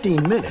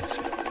 15 minutes.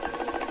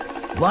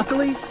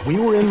 Luckily, we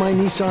were in my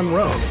Nissan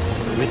Rogue.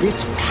 With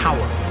its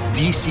powerful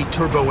VC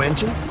turbo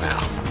engine,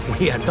 well,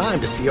 we had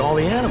time to see all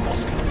the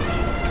animals.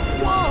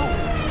 Whoa!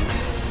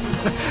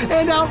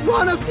 And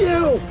outrun a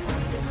few!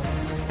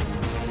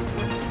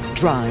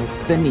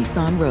 Drive the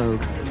Nissan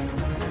Rogue.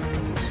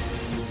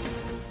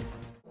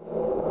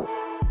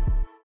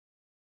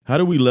 How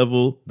do we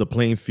level the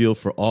playing field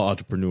for all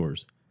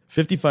entrepreneurs?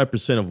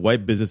 55% of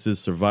white businesses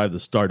survive the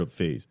startup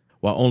phase,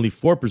 while only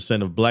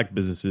 4% of black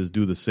businesses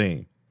do the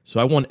same. So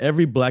I want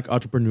every black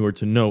entrepreneur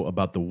to know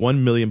about the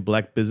 1 Million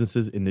Black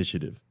Businesses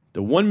Initiative.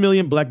 The 1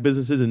 Million Black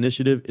Businesses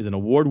Initiative is an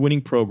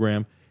award-winning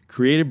program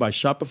created by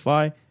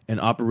Shopify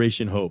and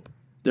Operation Hope.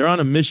 They're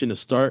on a mission to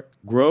start,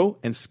 grow,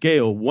 and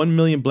scale 1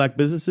 million black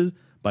businesses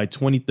by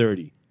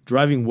 2030,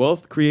 driving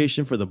wealth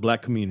creation for the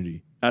black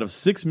community. Out of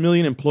 6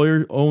 million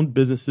employer-owned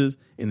businesses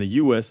in the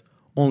U.S.,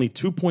 only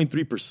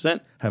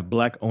 2.3% have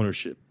black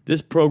ownership.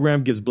 This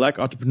program gives black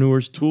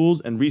entrepreneurs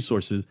tools and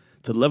resources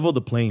to level the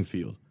playing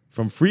field,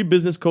 from free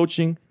business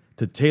coaching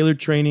to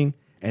tailored training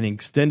and an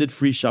extended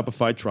free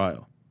Shopify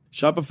trial.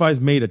 Shopify's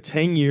made a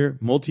 10-year,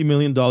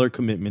 multi-million-dollar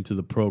commitment to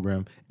the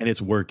program, and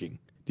it's working.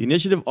 The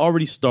initiative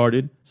already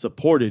started,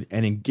 supported,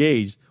 and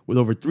engaged with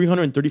over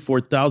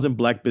 334,000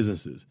 black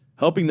businesses,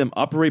 helping them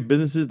operate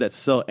businesses that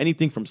sell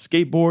anything from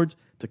skateboards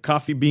to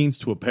coffee beans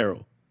to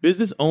apparel.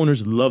 Business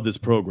owners love this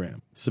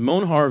program.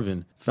 Simone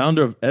Harvin,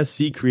 founder of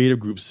SC Creative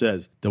Group,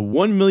 says, "The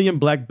 1 million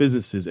black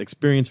businesses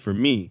experience for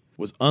me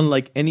was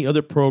unlike any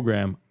other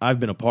program I've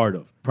been a part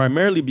of,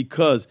 primarily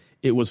because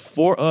it was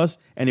for us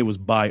and it was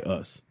by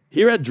us."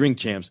 Here at Drink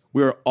Champs,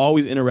 we are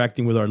always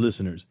interacting with our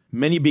listeners,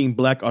 many being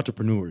black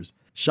entrepreneurs.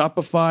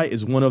 Shopify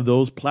is one of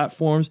those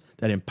platforms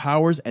that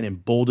empowers and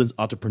emboldens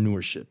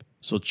entrepreneurship.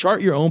 So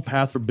chart your own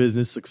path for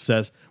business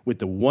success with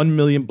the 1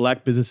 Million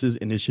Black Businesses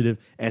Initiative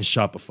and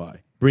Shopify.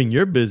 Bring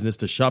your business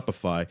to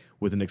Shopify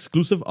with an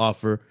exclusive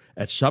offer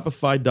at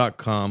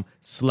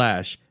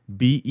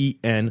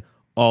shopify.com/BEN,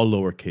 all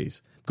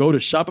lowercase. Go to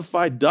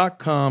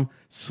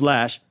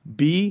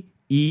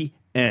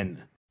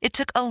shopify.com/BEN. It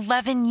took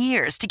 11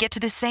 years to get to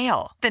this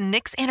sale. The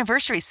Knix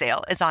Anniversary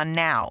Sale is on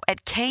now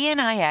at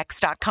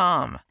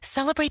knix.com.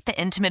 Celebrate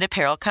the intimate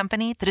apparel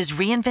company that has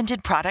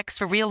reinvented products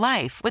for real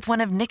life with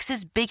one of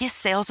Knix's biggest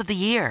sales of the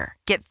year.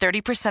 Get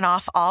 30%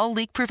 off all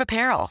leak-proof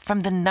apparel from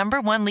the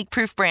 #1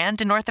 leak-proof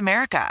brand in North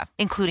America,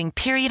 including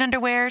period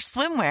underwear,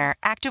 swimwear,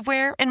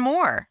 activewear, and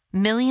more.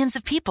 Millions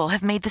of people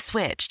have made the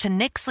switch to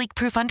Knix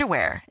leak-proof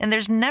underwear, and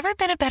there's never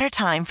been a better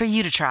time for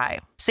you to try.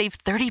 Save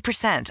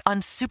 30%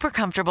 on super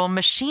comfortable,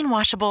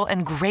 machine-washable,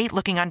 and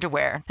great-looking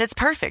underwear that's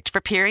perfect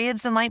for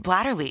periods and light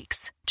bladder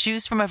leaks.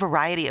 Choose from a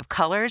variety of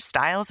colors,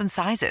 styles, and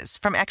sizes,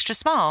 from extra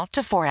small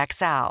to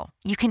 4XL.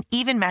 You can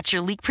even match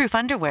your leak-proof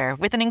underwear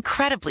with an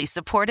incredibly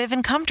supportive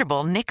and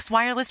comfortable Knix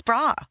wireless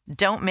bra.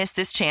 Don't miss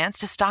this chance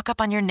to stock up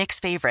on your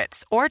Knix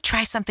favorites or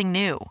try something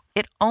new.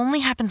 It only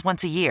happens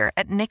once a year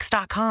at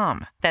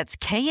Knix.com. That's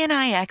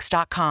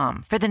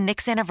KNIX.com for the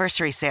Knix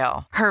Anniversary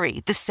Sale.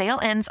 Hurry, the sale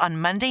ends on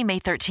Monday, May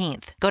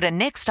 13th. Go to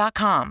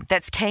Knix.com.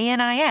 That's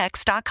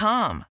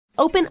KNIX.com.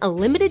 Open a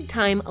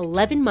limited-time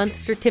 11-month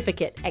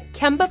certificate at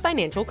Kemba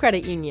Financial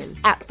Credit Union.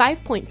 At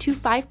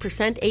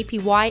 5.25%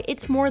 APY,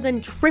 it's more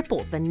than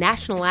triple the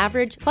national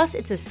average, plus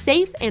it's a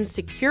safe and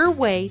secure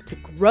way to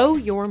grow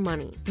your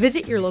money.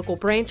 Visit your local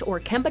branch or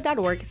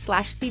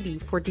kemba.org/CD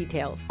for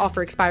details.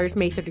 Offer expires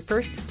May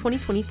 31st,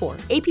 2024.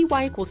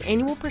 APY equals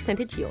annual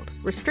percentage yield.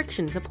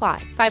 Restrictions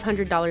apply.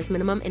 $500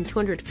 minimum and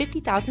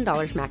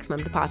 $250,000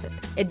 maximum deposit.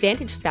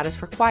 Advantage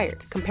status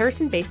required.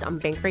 Comparison based on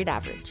bank rate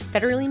average.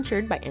 Federally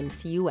insured by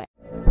NCUA.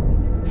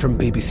 From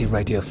BBC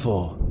Radio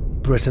 4,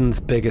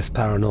 Britain's biggest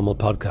paranormal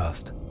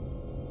podcast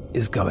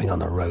is going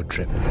on a road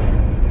trip.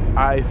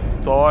 I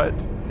thought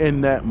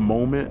in that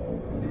moment,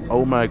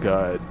 oh my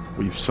God,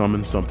 we've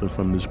summoned something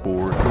from this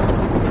board.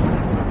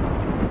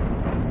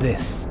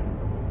 This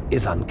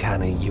is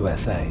Uncanny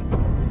USA.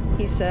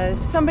 He says,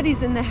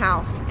 somebody's in the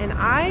house, and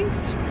I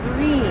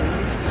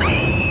screamed.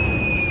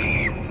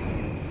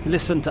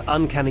 Listen to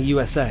Uncanny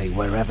USA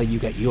wherever you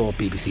get your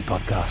BBC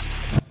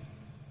podcasts,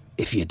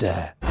 if you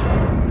dare.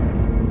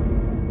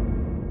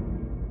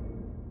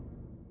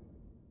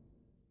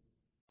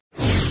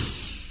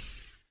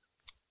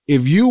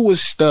 If you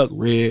was stuck,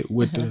 Red,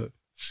 with the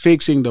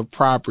fixing the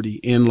property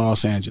in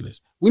Los Angeles,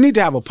 we need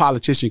to have a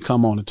politician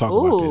come on and talk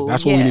about this.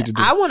 That's what we need to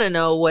do. I want to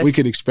know what we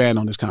could expand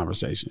on this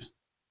conversation,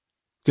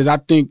 because I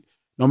think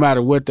no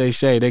matter what they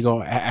say, they're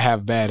gonna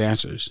have bad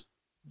answers.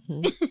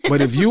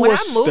 But if you when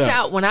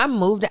I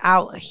moved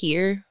out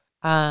here,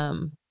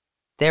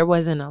 there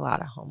wasn't a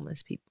lot of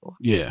homeless people.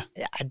 Yeah,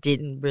 I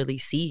didn't really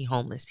see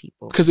homeless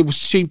people because it was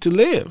cheap to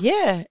live.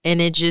 Yeah,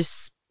 and it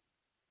just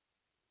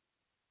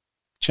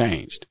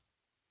changed.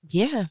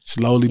 Yeah.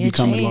 Slowly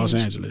becoming Los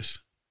Angeles.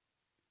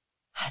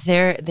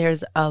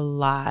 There's a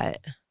lot.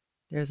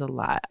 There's a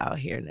lot out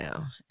here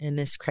now. And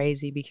it's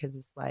crazy because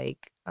it's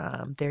like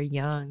they're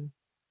young.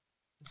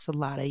 It's a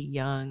lot of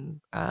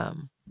young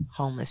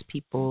homeless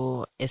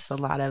people. It's a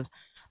lot of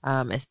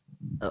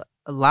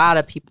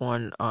people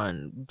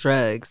on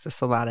drugs.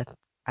 It's a lot of,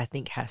 I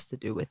think, has to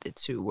do with it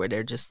too, where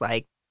they're just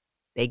like,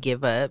 they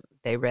give up.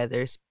 They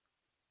rather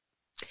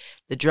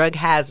the drug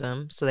has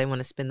them, so they want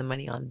to spend the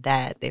money on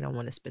that. They don't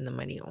want to spend the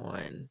money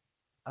on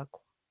a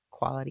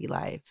quality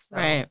life. So.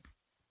 Right.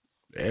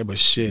 Yeah, but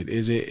shit,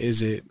 is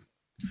it?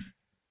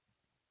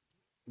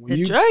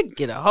 The drug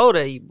get a hold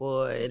of you,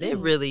 boy. It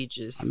really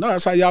just. I know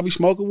that's how y'all be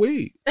smoking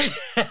weed.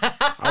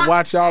 I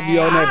watch y'all be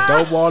on that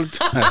dope all the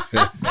time.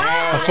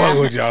 I fuck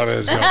with y'all.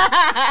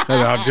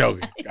 I'm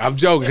joking. I'm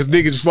joking because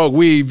niggas smoke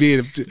weed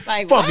being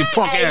Like, fucking what?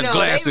 punk ass no,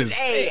 glasses.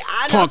 I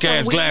know Punk some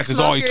ass weed glasses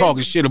always smokers-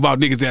 talking shit about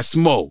niggas that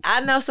smoke.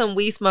 I know some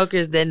weed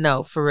smokers that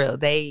know for real.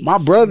 They My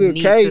brother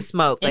need K, to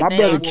smoke. my Like, they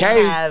brother will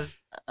K, have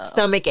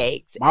stomach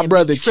aches. my and be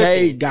brother K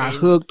tripping got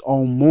and- hooked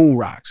on moon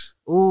rocks.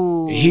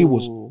 Ooh, And he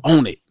was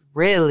on it.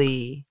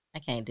 really. I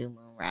can't do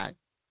moon rock.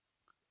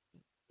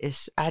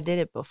 I did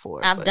it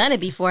before. I've done it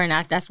before, and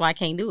that's why I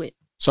can't do it.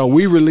 So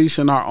we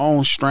releasing our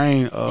own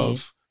strain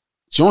of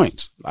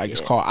joints, like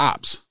it's called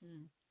Ops.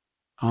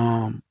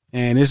 And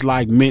it's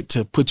like meant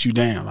to put you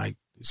down. Like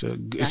it's a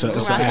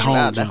at home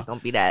joint. That's gonna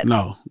be that.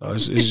 No,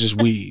 it's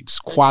just weed. It's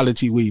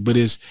quality weed, but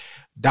it's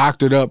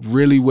doctored up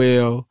really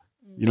well.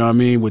 You know what I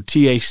mean? With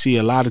THC,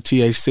 a lot of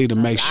THC to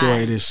make sure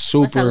it is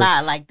super What's a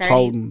lot? Like 30,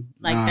 potent.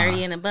 like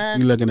 30 and above.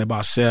 You're looking at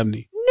about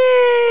 70.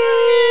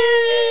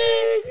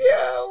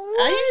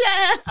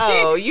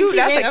 Oh,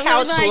 that's a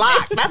couch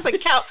lock. That's a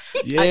couch.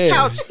 Yeah. A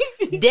couch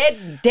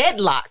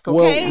deadlock.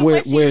 Okay.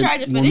 Well,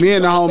 when me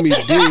and the homie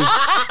D,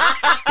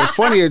 the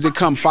funny is it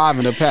come 5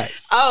 in a pack.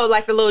 Oh,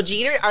 like the little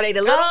Jeter? Are they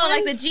the little ones?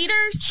 like the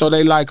Jeters? So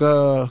they like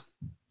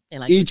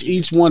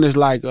each one is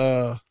like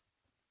a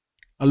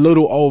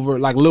little over,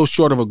 like a little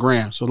short of a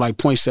gram. So like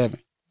 0.7.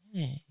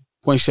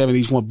 0.7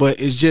 each one. But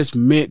it's just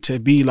meant to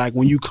be like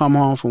when you come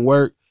home from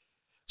work.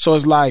 So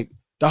it's like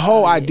the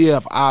whole idea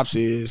of Ops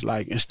is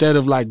like instead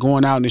of like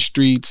going out in the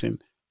streets and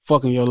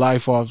fucking your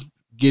life off,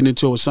 getting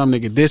into it with some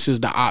nigga, this is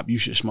the op you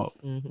should smoke.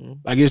 Mm-hmm.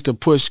 Like it's to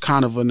push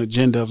kind of an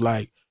agenda of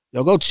like,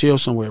 yo, go chill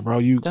somewhere, bro.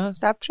 You don't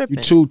stop tripping.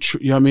 You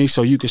you know what I mean?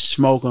 So you can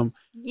smoke them.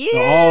 Yeah. You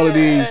know, all of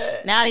these.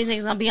 Now these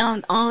niggas gonna be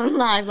on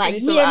live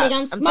like, So yeah, nigga,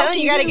 I'm smoking. telling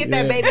you, you gotta get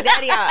that baby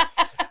daddy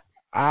Ops.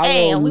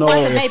 I don't know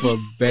if a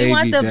baby we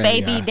want the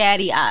daddy baby op.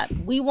 daddy op.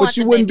 We want But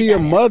you the wouldn't baby be a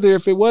daddy. mother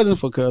if it wasn't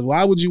for cuz.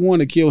 Why would you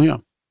want to kill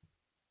him?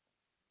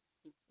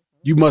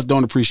 You must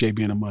don't appreciate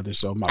being a mother,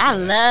 so my I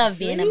bad. love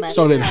being a mother.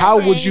 So then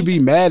how would you be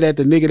mad at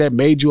the nigga that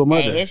made you a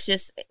mother? Hey, it's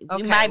just we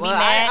Okay, might be well,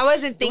 mad. I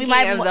wasn't thinking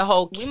of the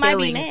whole we might be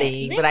killing mad.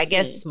 thing, but I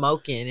guess Listen.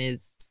 smoking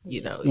is,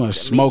 you know. You want to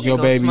smoke your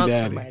baby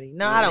daddy? Somebody.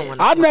 No, I don't want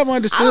to. I've never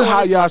understood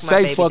how y'all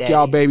say fuck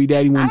y'all baby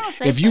daddy when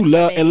if you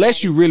love,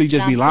 unless you really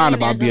just be lying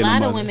about being a There's a lot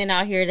mother. of women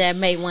out here that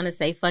may want to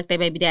say fuck their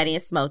baby daddy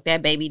and smoke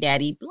that baby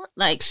daddy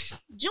like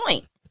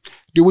joint.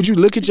 Dude, would you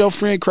look at your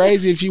friend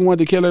crazy if she wanted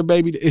to kill her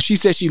baby? If she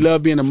said she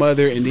loved being a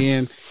mother and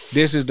then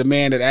this is the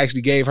man that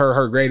actually gave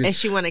her greatest. And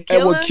she want to And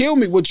kill what him? kill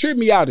me, what trip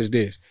me out is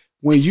this.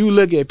 When you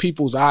look at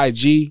people's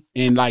IG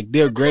and like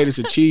their greatest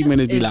achievement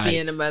is be Is like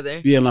being a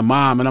mother. being a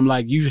mom, and I'm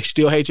like, you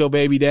still hate your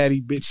baby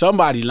daddy? Bitch,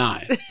 somebody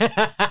lying.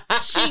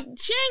 She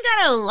ain't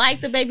gotta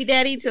like the baby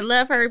daddy to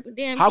love her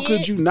damn How kid.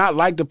 could you not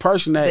like the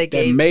person that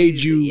gave made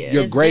you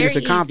your It's greatest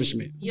very easy.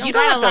 accomplishment? You don't, You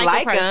don't gotta have to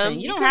like like the person. them. You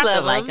You don't can have to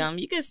love like them. them.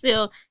 You can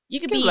still you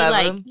could You be can love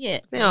like them. yeah.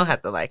 They don't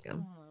have to like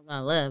him. I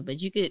love, but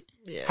you could.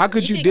 How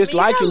could you can-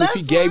 dislike you him got if he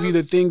love gave for you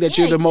the thing that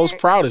Yeah, you're the most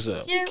proudest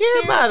of? You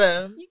care about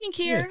him. You can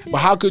care. But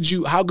how could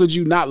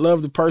you not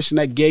love the person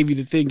that gave you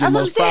the thing you're That's what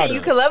I'm most proud saying. You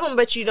of? can love them,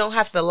 but you don't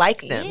have to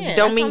like them. Yeah, You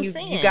don't that's mean what I'm you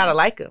saying. gotta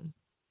like them.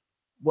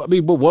 What, I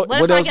mean, but what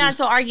What if I else? got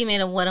into an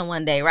argument of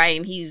one day, right?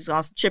 And he's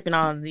on tripping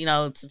on,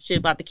 some shit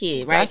about the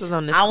kid, right? Glasses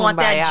on this I want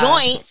that kumbaya.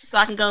 joint so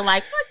I can go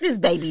like, fuck this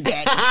baby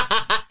daddy.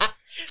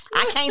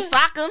 I can't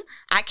sock him.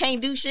 I can't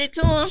do shit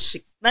to him.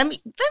 Let me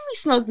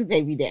smoke the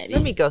baby daddy.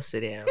 Let me go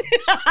sit down.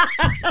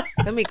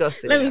 Let me go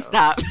sit Let down. me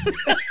stop.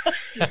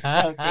 Just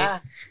joking.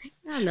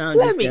 No, I'm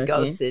Let just me go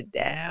joking. sit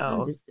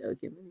down. I'm just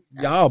joking.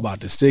 Y'all about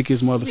the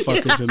sickest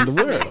motherfuckers in the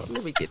world.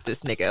 Let me get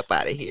this nigga up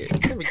out of here.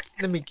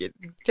 Let me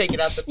take it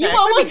out the You pack.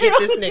 want Let me one? get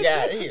this nigga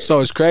out of here. So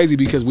it's crazy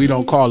because we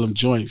don't call them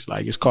joints.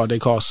 Like they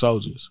call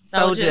soldiers.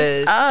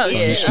 Soldiers. Oh, So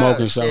yeah. he's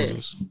smoking Oh, shit.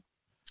 soldiers.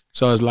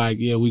 So it's like,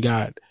 yeah, we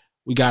got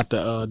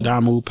the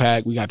Damu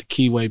pack, we got the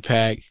Keyway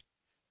pack,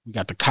 we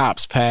got the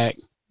Cops pack,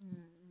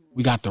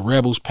 we got the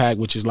Rebels pack,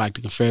 which is like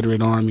the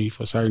Confederate Army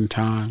for certain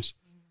times.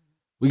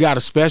 We got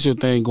a special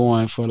thing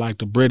going for like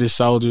the British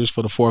soldiers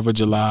for the 4th of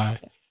July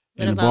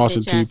and the about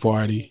Boston bitch Tea ass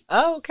Party.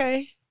 Oh,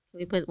 okay. Can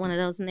we put one of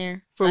those in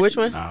there? For which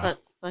one? Nah.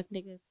 Fuck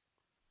niggas.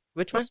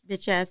 Which one?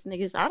 Bitch ass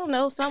niggas. I don't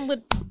know. Some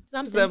with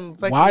something.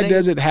 Why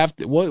does it have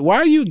to? Why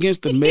are you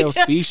against the male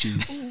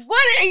species?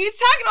 What are you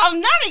talking about? I'm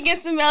not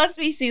against the male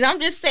species. I'm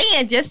just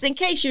saying, just in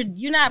case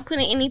you're not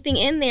putting anything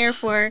in there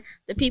for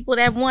the people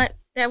that want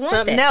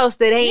Something that. else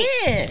that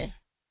Yeah.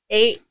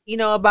 ain't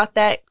about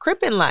that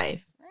crippin'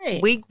 life. Right.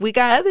 We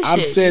got other shit.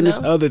 I'm saying you there's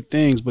know? other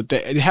things, but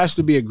it has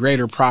to be a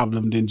greater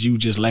problem than you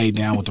just laid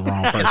down with the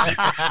wrong person.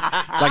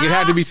 Like it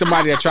had to be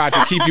somebody that tried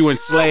to keep you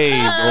enslaved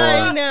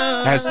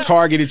or has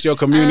targeted your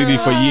community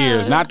for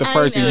years, not the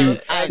person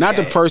not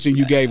the person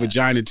you gave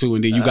vagina to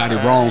and then you got it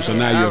wrong, so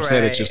now you're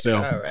upset at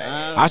yourself.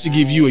 I should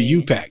give you a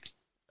U-pack.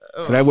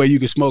 So that way you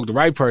can smoke the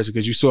right person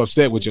because you're so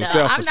upset with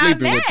yourself for I'm not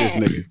sleeping with this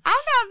mad. nigga. I'm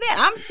not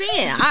mad. I'm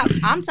saying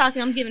I'm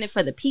talking. I'm giving it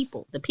for the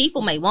people. The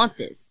people may want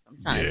this. I'm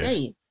trying to tell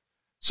you.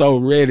 So,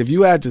 Red, if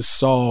you had to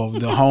solve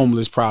the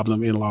homeless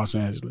problem in Los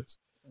Angeles,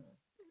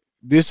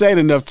 this ain't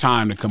enough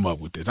time to come up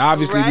with this.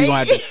 Obviously, we're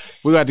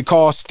gonna have to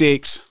call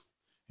Sticks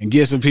and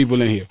get some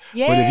people in here.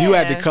 Yeah. But if you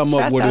had to come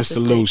up Shouts with out a to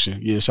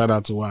solution, shout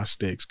out to Y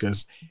Sticks,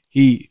 because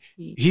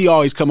he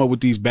always come up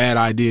with these bad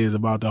ideas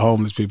about the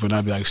homeless people, and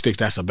I'd be like, Sticks,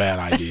 that's a bad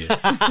idea.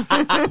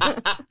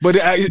 But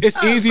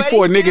it's easy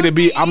for a nigga to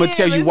be. I'm gonna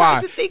tell you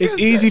why. It's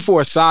easy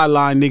for a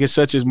sideline nigga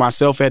such as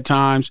myself at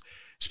times,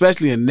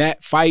 especially in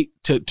that fight,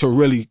 to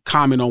really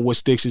comment on what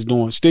Sticks is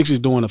doing. Sticks is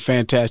doing a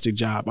fantastic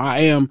job. I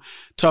am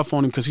tough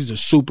on him because he's a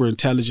super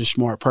intelligent,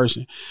 smart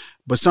person.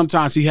 But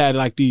sometimes he had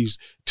like these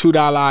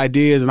 $2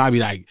 ideas, and I'd be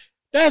like,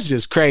 that's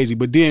just crazy.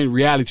 But then in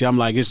reality, I'm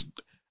like,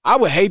 I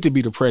would hate to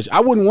be the president.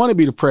 I wouldn't want to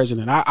be the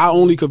president. I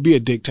only could be a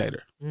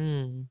dictator.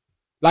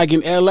 Like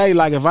in LA,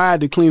 like if I had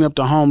to clean up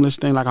the homeless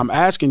thing, like I'm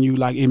asking you,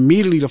 like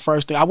immediately the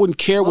first thing, I wouldn't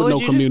care what no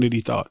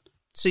community thought.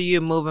 So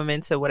you move them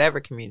into whatever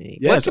community.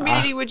 Yes, what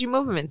community would you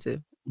move them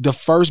into? The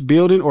first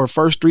building or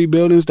first 3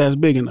 buildings that's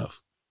big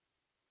enough.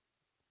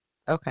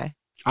 Okay.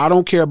 I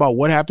don't care about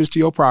what happens to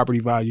your property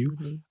value.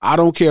 I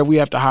don't care if we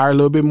have to hire a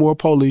little bit more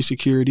police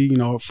security,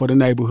 for the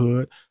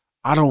neighborhood.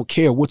 I don't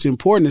care. What's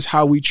important is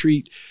how we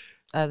treat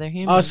other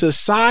humans. A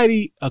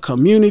society, a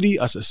community,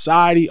 a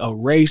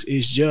race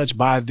is judged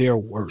by their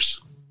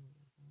worst.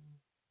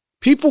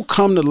 People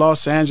come to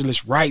Los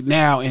Angeles right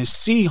now and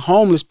see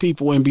homeless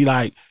people and be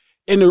like,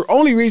 and the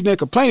only reason they're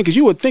complaining, because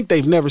you would think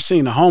they've never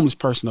seen a homeless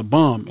person, a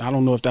bum. I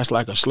don't know if that's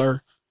like a slur.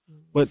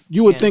 But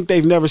you would think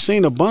they've never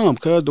seen a bum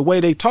because the way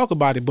they talk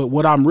about it. But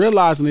what I'm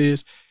realizing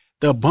is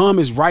the bum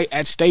is right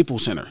at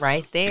Staples Center.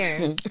 Right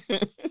there.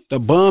 The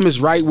bum is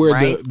right where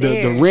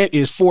the rent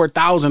is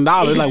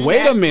 $4,000. Like,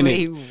 wait a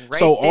minute. Right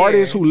so there.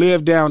 artists who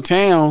live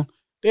downtown,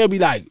 they'll be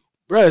like,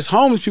 bruh, it's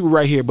homeless people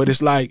right here. But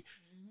it's like,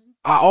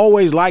 I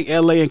always like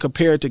LA and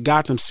compare it to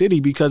Gotham City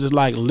because it's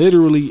like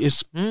literally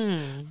it's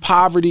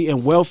poverty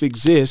and wealth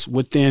exists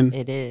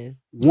within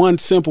one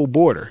simple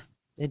border.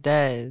 It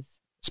does.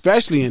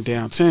 Especially in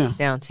downtown.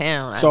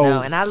 Downtown, So- I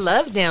know. And I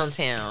love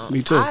downtown.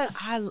 Me too.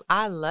 I love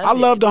I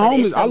love it, the but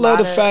homeless. it's a I love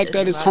the lot of- fact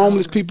that it's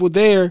homeless people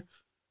there.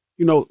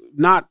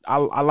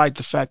 I like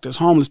the fact there's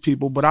homeless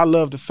people, but I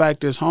love the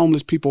fact there's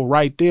homeless people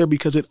right there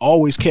because it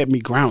always kept me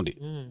grounded.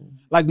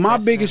 Like my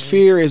biggest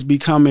fear is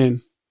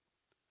becoming,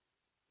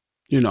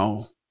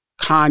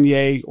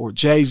 Kanye or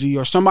Jay-Z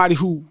or somebody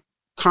who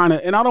kind of,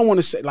 and I don't want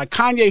to say like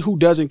Kanye who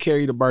doesn't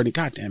carry the burden.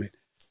 God damn it.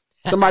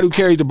 Somebody who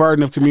carries the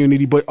burden of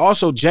community, but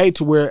also Jay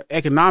to where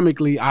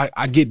economically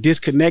I get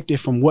disconnected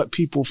from what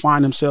people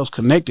find themselves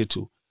connected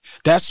to.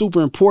 That's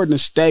super important to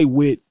stay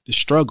with the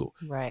struggle.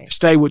 Right.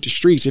 Stay with the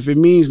streets. If it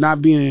means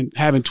not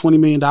having $20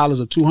 million or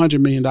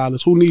 $200 million,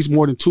 who needs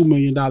more than $2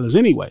 million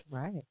anyway?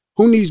 Right.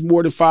 Who needs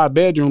more than 5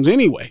 bedrooms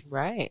anyway?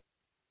 Right.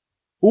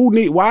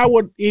 Why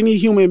would any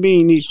human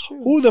being need,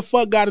 who the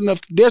fuck got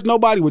enough? There's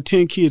nobody with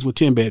 10 kids with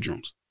 10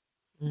 bedrooms.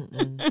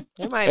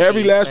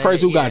 Every last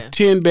person who got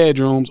 10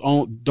 bedrooms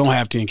don't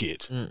have 10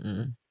 kids.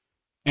 And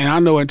I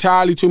know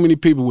entirely too many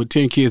people with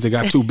 10 kids that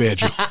got 2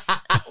 bedrooms.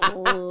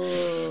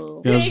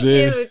 You know what I'm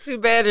saying? Kids with 2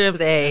 bedrooms,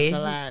 That's a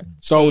lot.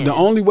 So the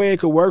only way it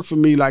could work for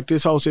me, like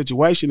this whole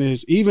situation,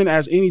 is even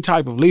as any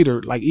type of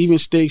leader, like even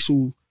Sticks,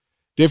 who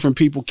different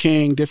people,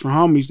 King, different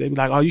homies, they be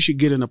like, oh, you should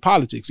get into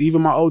politics.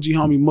 Even my OG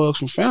homie Muggs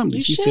from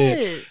Family, she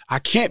said, I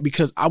can't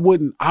because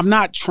I'm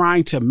not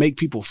trying to make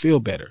people feel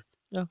better.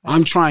 Okay.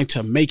 I'm trying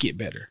to make it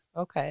better.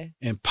 Okay.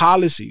 And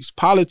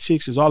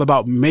politics is all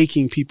about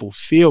making people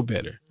feel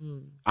better.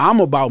 I'm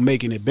about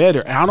making it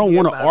better. And I don't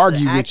want to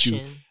argue with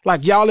you.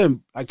 Like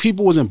like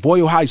people was in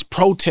Boyle Heights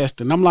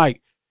protesting. I'm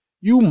like,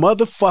 you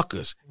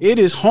motherfuckers, it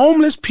is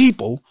homeless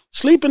people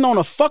sleeping on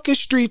the fucking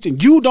streets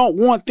and you don't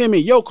want them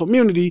in your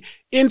community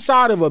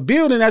inside of a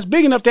building that's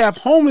big enough to have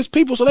homeless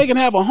people so they can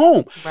have a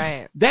home.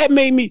 Right. That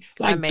made me,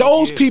 like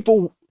those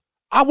people,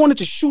 I wanted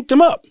to shoot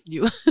them up.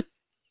 You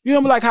know,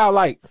 like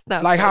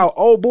how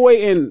old boy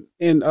in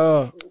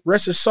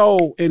Rest His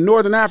Soul in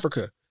Northern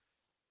Africa,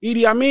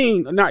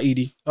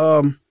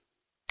 the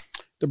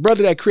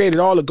brother that created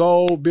all the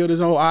gold, built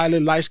his own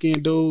island, light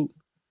skinned dude.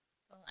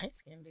 Light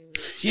skinned dude.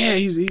 Yeah,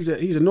 he's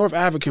a North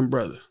African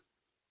brother.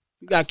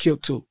 He got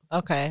killed too.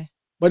 Okay.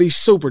 But he's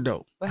super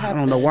dope. What I don't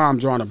happened? know why I'm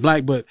drawing a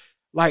blank, but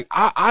like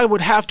I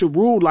would have to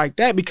rule like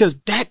that because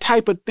that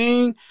type of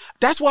thing,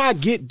 that's why I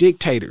get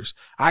dictators.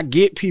 I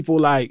get people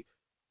like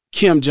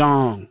Kim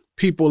Jong,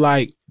 people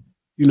like,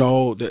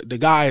 the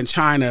guy in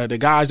China, the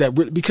guys that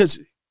really, because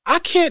I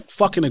can't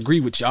fucking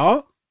agree with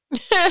y'all.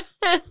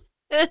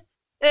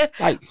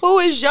 Like, who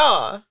is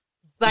y'all?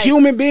 Like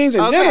human beings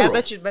in general. I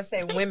thought you were about to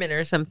say women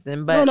or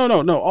something, but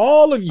no.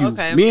 All of you,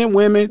 Okay. men,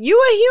 women.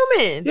 You a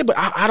human. Yeah, but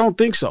I don't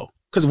think so.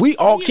 Because we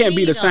all can't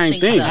be the same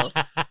thing.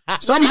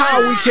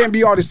 Somehow we can't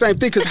be all the same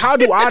thing. Because how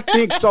do I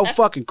think so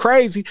fucking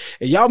crazy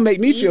and y'all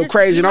make me feel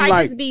crazy? And I'm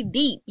like, just be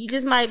deep. You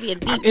just might be a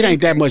deep. it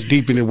ain't that much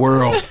deep in the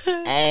world.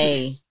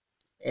 Hey,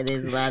 it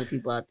is a lot of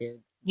people out there.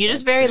 You're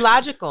just very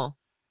logical.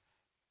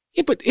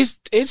 Yeah, but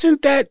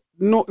isn't that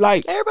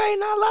like everybody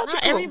not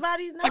logical? Not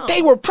everybody knows. Like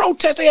they were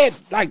protesting, they had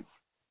like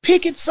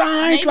picket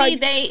signs.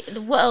 Maybe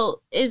what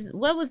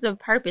was the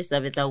purpose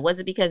of it though? Was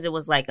it because it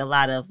was like a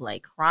lot of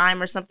like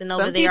crime or something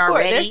over there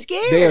already? They're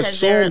scared. They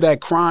assume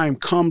that crime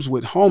comes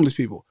with homeless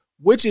people.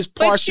 which is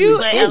partially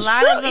But true. a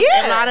lot of them,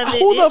 a lot of it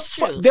Who the is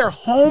fuck? true. They're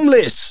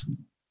homeless.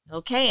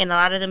 Okay, and a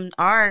lot of them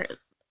are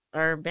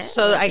bad.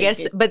 So I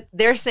guess, but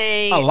they're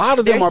saying A lot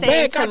of them they're are bad.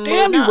 saying to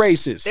Goddamn, you move-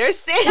 racist. They're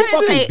saying You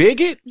fucking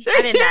bigot.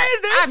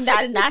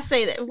 I did not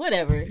say that.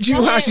 Whatever. You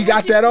know how she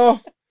got that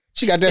off?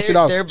 She got that shit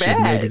off. They're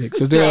bad.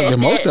 Because they're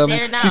most of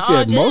they're them. not She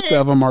said all most good.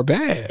 of them are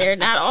bad. They're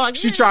not all good.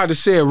 She tried to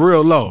say it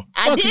real low.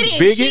 I Fucking didn't.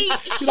 bigot.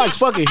 She like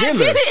fucking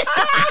Hitler.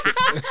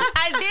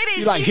 I did it.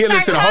 You like She Hitler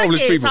to the started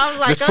homeless talking, people. so I was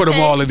like, Just put them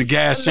okay. all in the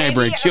gas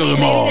chamber and kill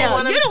them all.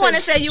 You're the one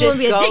that said you just want to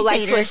be a go dictator.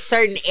 like to a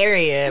certain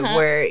area Uh-huh.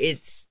 where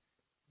it's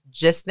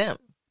just them,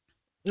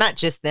 not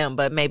just them,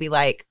 but maybe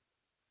like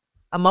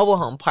a mobile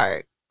home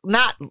park.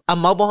 Not a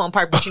mobile home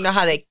park, but you know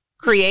how they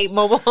create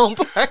mobile home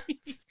parks.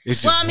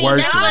 It's just Well, I mean,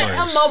 worse that's and what- worse.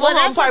 A mobile Well,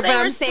 that's home park, what they but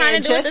were I'm saying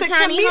trying to do with just the a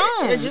tiny community.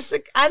 homes. Just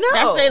I know.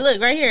 That's what they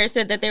look right here. It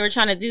said that they were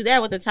trying to do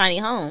that with the tiny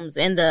homes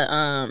and the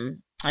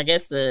I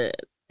guess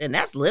and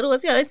that's little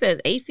as hell. It says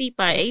 8 feet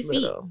by 8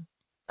 feet. Little.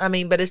 I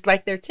mean, but it's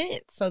like they're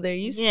tents, so they're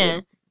used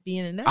to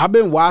being in that. I've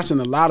been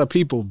watching a lot of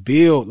people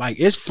build. Like,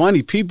 it's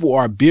funny. People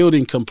are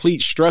building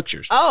complete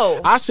structures.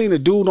 Oh. I seen a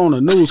dude on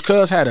the news.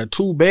 Cuz had a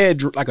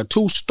 2-bedroom, like a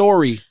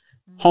 2-story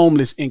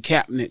homeless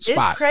encampment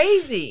spot. It's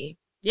crazy.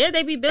 Yeah,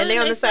 they be building. And they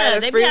on their the side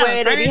of stuff. the be having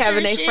freeway. They be furniture having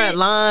and their front shit,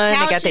 lawn. They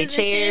got their couches and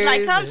shit. chairs.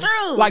 Like, come and-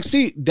 through. Like,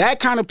 see, that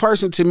kind of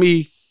person to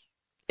me.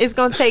 It's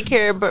gonna take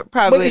care, but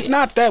probably. But it's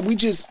not that. We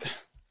just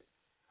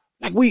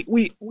like we.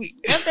 What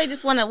if they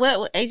just want to?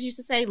 What Age used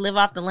to say, live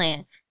off the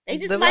land. They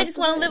just Live might off just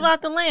the want to land. live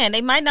off the land.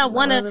 They might not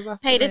want live to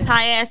off pay the this land.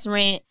 high ass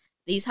rent,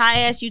 these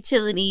high ass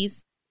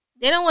utilities.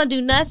 They don't want to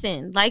do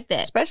nothing like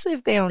that. Especially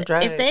if they on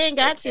drugs. If they ain't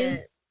got to.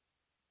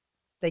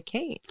 They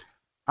can't.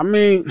 I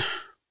mean,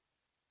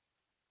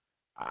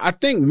 I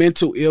think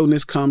mental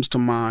illness comes to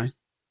mind.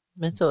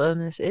 Mental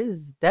illness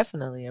is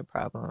definitely a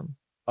problem.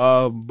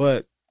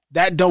 But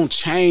that don't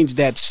change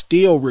that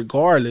still,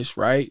 regardless,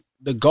 right?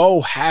 The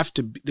goal has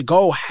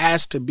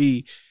to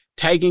be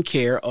taking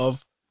care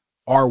of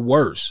our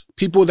worst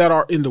people that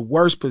are in the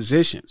worst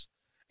positions.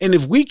 And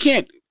if we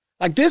can't,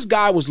 like, this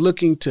guy was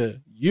looking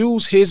to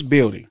use his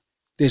building,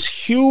 this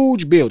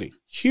huge building.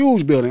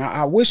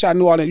 I wish I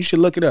knew all that. You should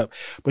look it up.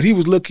 But he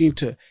was looking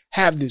to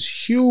have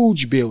this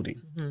huge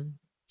building. Mm-hmm.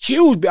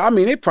 Huge. I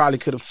mean, it probably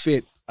could have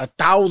fit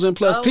 1,000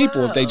 plus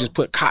people if they wow. just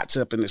put cots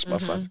up in this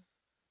motherfucker.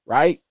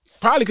 Right?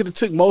 Probably could have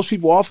took most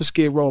people off of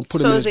Skid Row and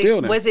put them in this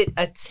building. Was it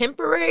a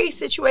temporary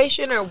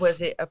situation or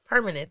was it a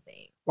permanent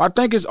thing? Well, I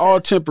think it's all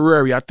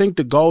temporary. I think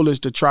the goal is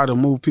to try to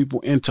move people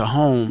into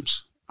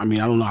homes. I mean,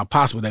 I don't know how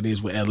possible that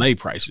is with LA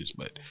prices,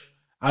 but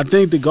I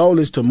think the goal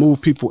is to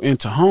move people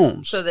into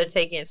homes. So they're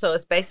taking. So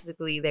it's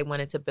basically they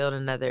wanted to build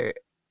another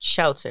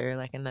shelter,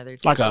 like another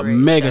Like a temporary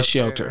mega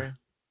shelter.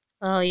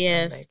 Oh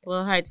yes,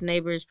 Boyle Heights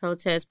neighbors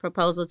protest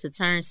proposal to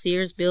turn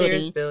Sears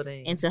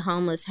building, into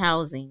homeless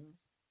housing.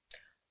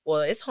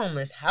 Well, it's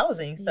homeless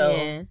housing, so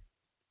yeah.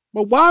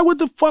 But why would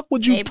the fuck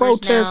would you Neighbors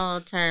protest? now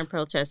turn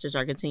protesters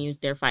are continuing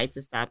their fight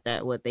to stop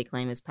that what they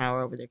claim is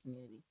power over their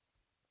community.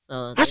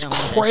 So they That's don't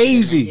want that shit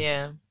crazy. in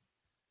there. Yeah.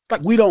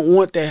 Like, we don't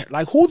want that.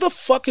 Like, what the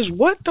fuck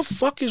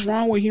is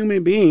wrong with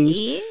human beings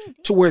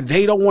to where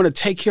they don't want to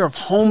take care of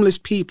homeless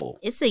people?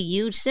 It's a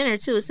huge center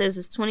too. It says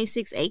it's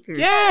 26 acres.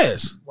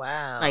 Yes.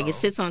 Wow. Like it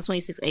sits on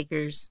 26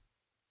 acres.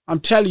 I'm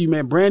telling you,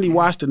 man, Brandy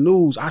watched the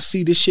news. I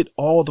see this shit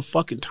all the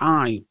fucking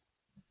time.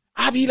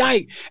 I be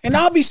like, and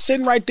I'll be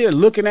sitting right there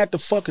looking at the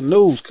fucking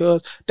news,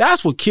 cuz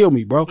that's what killed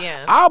me, bro.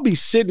 Yeah. I'll be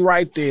sitting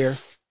right there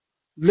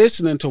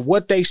listening to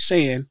what they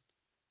saying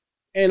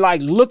and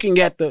like looking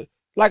at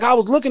like I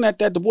was looking at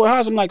that, the boy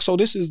house. I'm like, so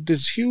this is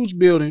this huge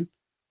building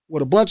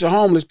with a bunch of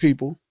homeless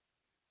people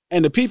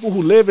and the people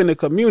who live in the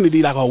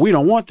community like, oh, we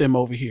don't want them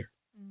over here.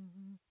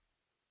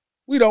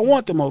 We don't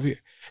want them over here.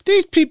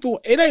 These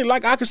people, it ain't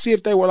like I could see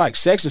if they were like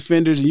sex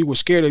offenders and you were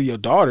scared of your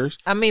daughters.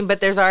 I mean,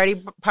 but there's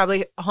already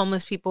probably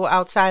homeless people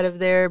outside of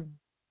their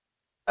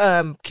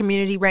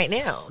community right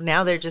now.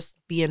 Now they're just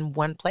be in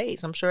one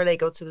place. I'm sure they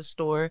go to the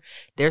store.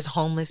 There's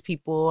homeless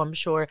people. I'm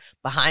sure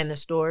behind the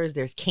stores,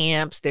 there's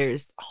camps.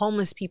 There's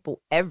homeless people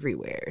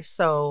everywhere.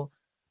 So,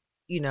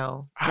 you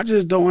know. I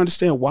just don't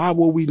understand why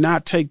would we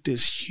not take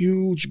this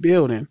huge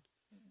building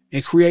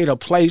and create a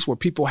place where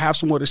people have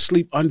somewhere to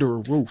sleep under a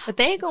roof. But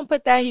they ain't gonna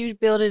put that huge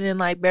building in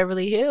like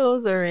Beverly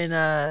Hills or in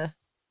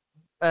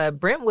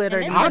Brentwood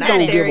or I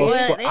don't give a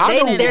fuck.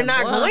 They're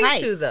not going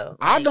to though.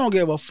 I don't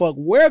give a fuck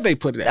where they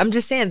put it at. I'm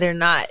just saying they're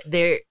not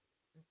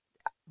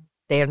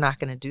not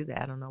going to do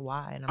that. I don't know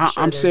why. And I'm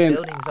sure I'm there's saying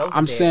buildings over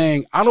I'm there.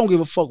 saying I don't give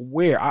a fuck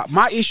where.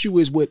 My issue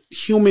is with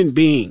human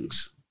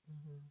beings.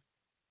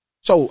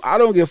 So I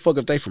don't give a fuck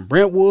if they from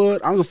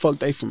Brentwood. I don't give a fuck if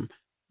they from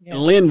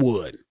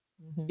Linwood,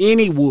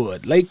 any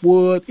wood,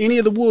 Lakewood, any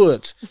of the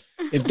woods.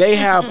 If they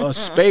have a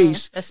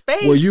space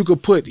where you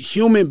could put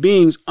human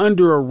beings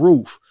under a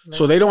roof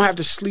so they don't have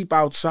to sleep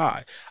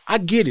outside. I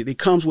get it. It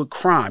comes with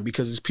crime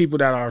because it's people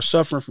that are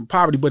suffering from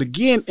poverty. But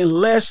again,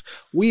 unless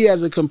we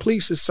as a complete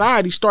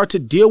society start to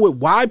deal with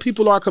why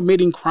people are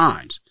committing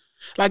crimes.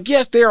 Like,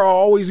 yes, there are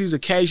always these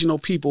occasional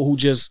people who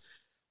just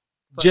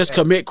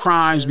commit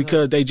crimes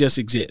because they just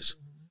exist.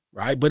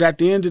 right? But at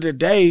the end of the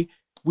day,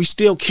 we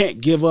still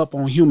can't give up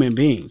on human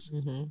beings.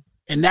 Mm-hmm.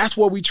 And that's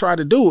what we try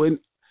to do. And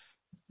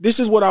this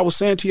is what I was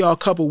saying to y'all a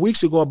couple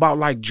weeks ago about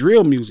like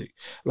drill music.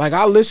 Like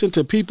I listen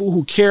to people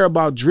who care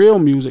about drill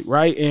music,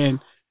 right?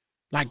 And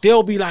like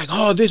they'll be like,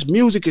 oh, this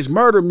music is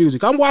murder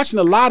music. I'm watching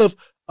a lot of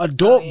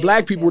adult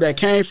black people that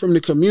came from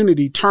the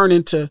community turn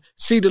into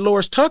C.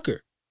 Dolores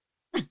Tucker.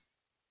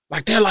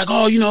 Like they're like,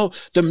 oh, you know,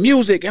 the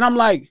music. And I'm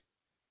like,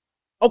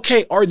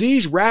 okay, are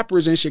these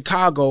rappers in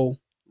Chicago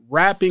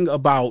rapping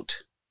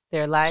about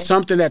their life,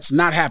 something that's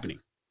not happening?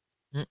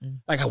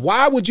 Like,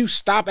 why would you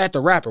stop at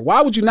the rapper?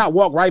 Why would you not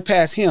walk right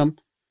past him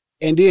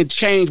and then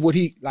change what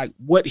he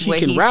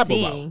can rap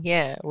about?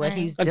 Yeah, what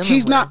he's like, dealing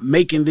he's with. not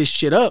making this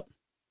shit up.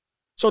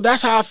 So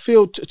that's how I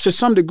feel to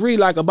some degree,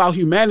 like about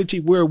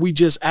humanity, where we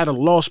just at a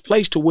lost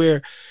place to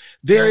where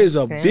there is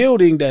a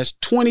building that's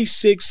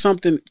 26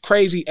 something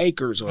crazy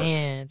acres, or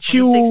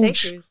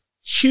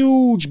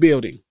huge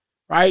building,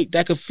 right?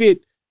 That could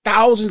fit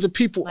thousands of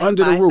people like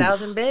under the roof.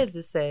 5,000 beds,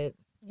 it said.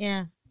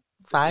 Yeah.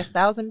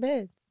 5,000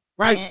 beds.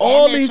 Right,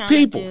 all these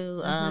people.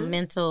 Do,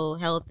 mental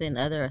health and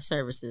other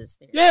services.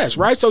 There. Yes,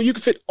 right. So you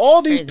can fit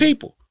all these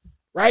people,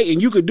 right? And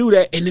you could do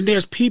that. And then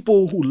there's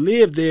people who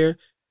live there.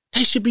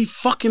 They should be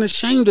fucking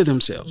ashamed of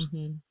themselves.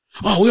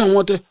 Oh, we don't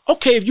want to.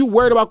 Okay, if you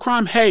worried about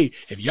crime, hey,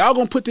 if y'all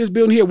gonna put this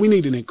building here, we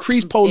need an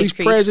increased police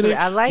presence.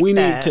 I like we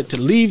that. need to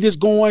leave this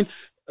going.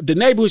 The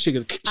neighborhood should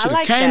have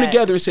like came that.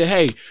 together and said,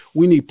 hey,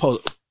 we need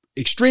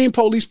extreme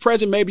police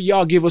presence. Maybe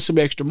y'all give us some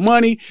extra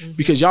money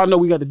because y'all know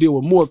we got to deal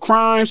with more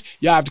crimes.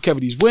 Y'all have to cover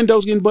these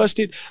windows getting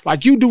busted.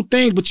 Like you do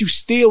things, but you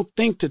still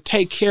think to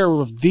take care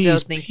of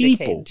these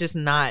people. Just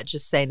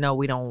say, no,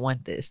 we don't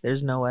want this.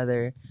 There's no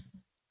other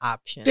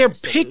option. They're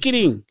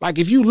picketing. Like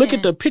if you look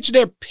at the picture,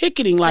 they're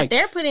picketing. Like but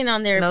they're putting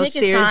on their No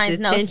picket Sears signs.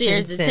 No detention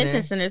Sears center.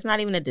 detention center. It's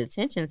not even a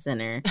detention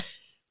center.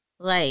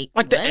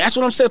 That's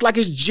what I'm saying. It's like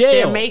it's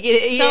jail. They're making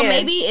it. So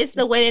maybe it's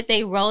the way that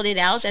they rolled it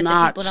out that the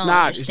people don't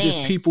understand. It's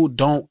just people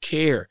don't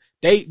care.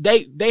 They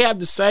have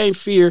the same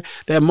fear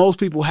that most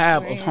people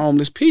have of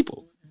homeless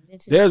people.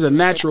 There's a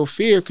natural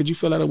fear. Could you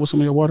fill that up with some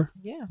of your water?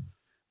 Yeah.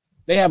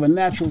 They have a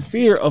natural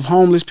fear of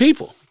homeless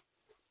people.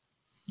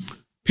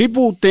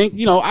 People think,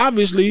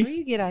 obviously.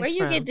 Where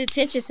you get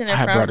detention center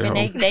from?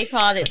 And they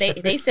called it.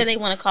 They said they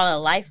want to call it a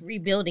life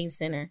rebuilding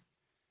center,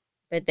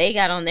 but they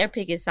got on their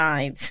picket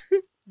signs.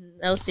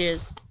 No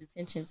Sears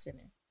detention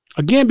center.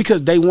 Again,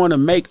 because they want to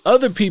make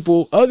other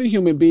people, other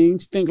human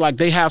beings, think like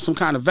they have some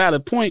kind of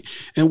valid point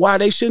and why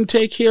they shouldn't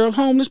take care of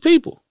homeless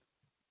people.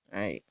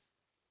 Right.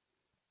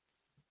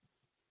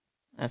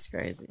 That's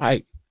crazy.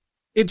 Like,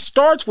 it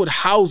starts with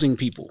housing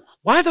people.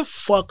 Why the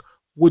fuck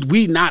would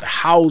we not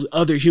house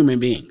other human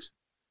beings?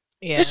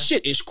 Yeah. This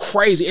shit is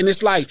crazy. And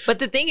it's like. But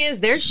the thing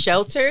is, there's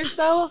shelters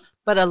though,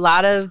 but a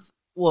lot of,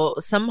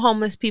 some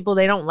homeless people,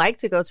 they don't like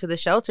to go to the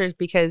shelters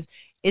because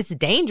it's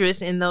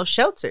dangerous in those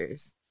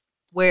shelters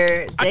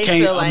where they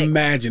feel like. I can't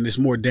imagine it's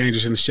more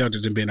dangerous in the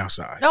shelters than being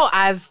outside. No,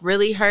 I've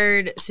really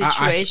heard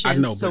situations I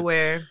know,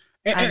 where.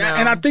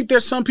 And I think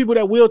there's some people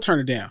that will turn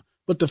it down.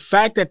 But the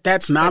fact that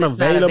that's not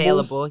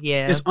available,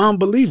 is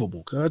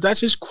unbelievable, because that's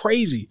just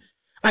crazy.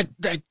 Like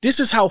this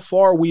is how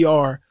far we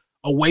are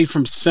away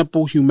from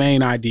simple,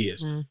 humane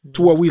ideas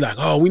to where we like,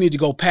 oh, we need to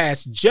go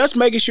past just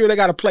making sure they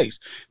got a place.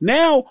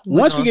 Now,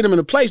 once we get them in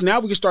a place,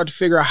 now we can start to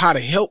figure out how to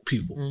help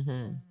people.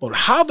 But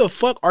how the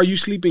fuck are you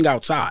sleeping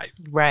outside?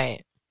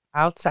 Right.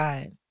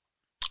 Outside,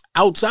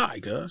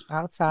 cuz.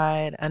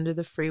 Outside, under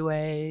the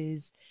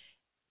freeways.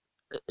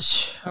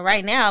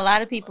 Right now, a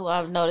lot of people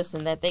are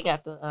noticing that they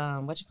got the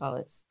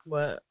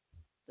What?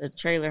 The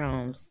trailer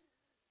homes.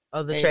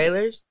 Oh, the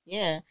trailers?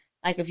 Yeah.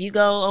 Like if you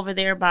go over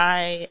there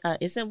by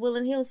it's in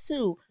Woodland Hills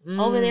too.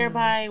 Over there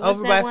by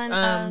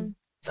the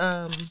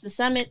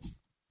Summits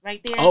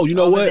right there. Oh, you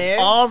know what? There.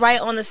 All right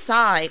on the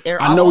side.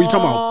 I know what you're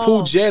talking about.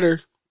 Pooh Jetter,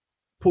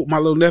 my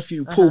little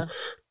nephew, Pooh.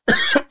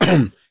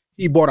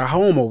 He bought a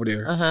home over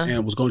there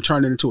and was going to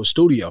turn it into a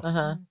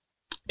studio.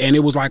 And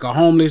it was like it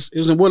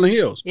was in Woodland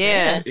Hills.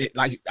 Yeah.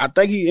 I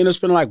think he ended up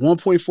spending like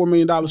 $1.4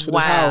 million for the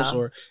house,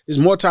 or there's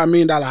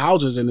multi-million-dollar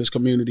houses in this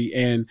community.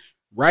 And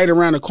right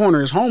around the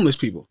corner is homeless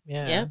people.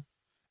 Yeah. Yep.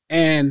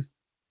 And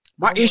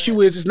my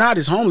issue is, it's not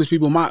as homeless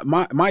people.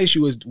 My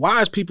issue is, why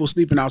is people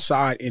sleeping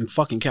outside in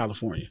fucking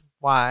California?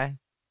 Why?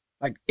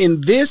 Like in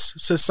this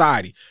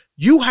society,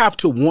 you have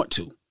to want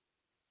to.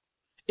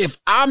 If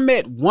I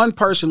met one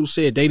person who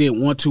said they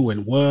didn't want to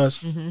and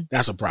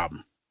that's a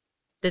problem.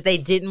 That they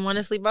didn't want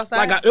to sleep outside?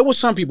 Like it was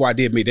some people I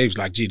did meet. They was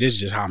like, gee, this is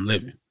just how I'm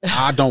living.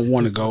 I don't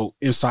want to go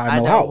inside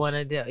no house. I don't want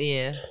to do,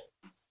 yeah.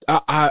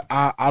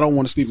 I don't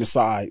want to sleep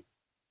inside.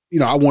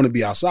 I want to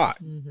be outside.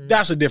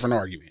 That's a different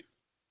argument.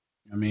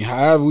 I mean,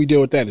 however we deal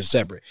with that is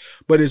separate.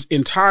 But it's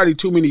entirely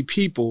too many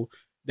people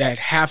that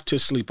have to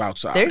sleep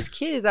outside. There's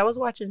kids. I was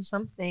watching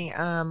something.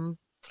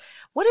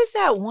 What is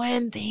that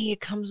one thing?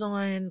 It comes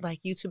on like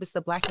YouTube. It's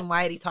the black and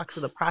white. He talks to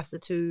the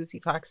prostitutes. He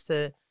talks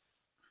to,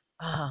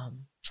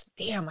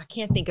 damn, I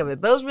can't think of it.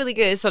 But it was really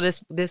good. So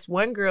this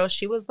one girl,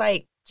 she was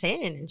like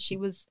 10 and she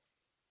was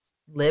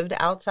lived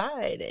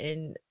outside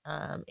and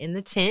in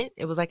the tent.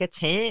 It was like a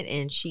tent,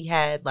 and she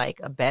had like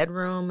a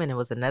bedroom, and it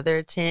was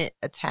another tent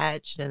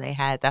attached, and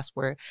that's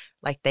where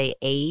like they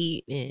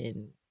ate,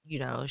 and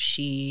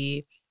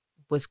she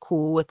was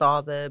cool with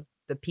all the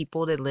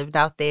people that lived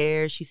out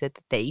there. She said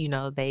that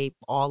they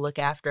all look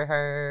after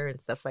her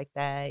and stuff like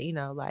that.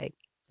 Like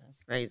that's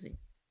crazy.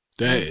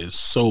 That is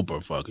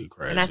super fucking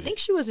crazy. And I think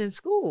she was in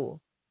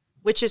school,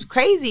 which is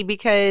crazy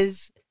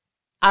because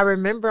I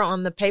remember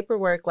on the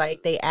paperwork,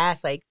 like they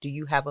asked, like, do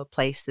you have a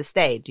place to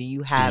stay? Are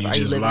you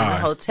living in a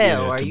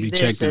hotel? Are you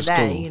this or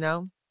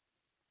that?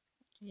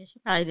 Yeah, she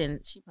probably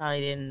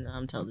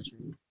didn't tell the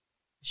truth.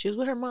 She was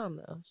with her mom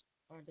though.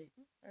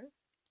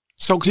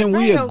 So can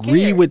we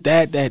agree with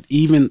that?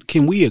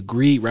 Can we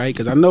agree, right?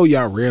 Because I know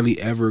y'all rarely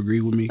ever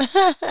agree with me.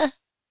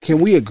 Can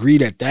we agree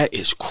that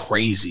is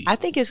crazy? I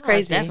think it's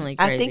crazy. It's definitely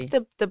crazy. I think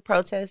the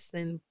protests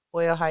in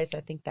Boyle Heights,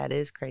 I think that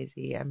is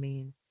crazy. I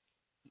mean,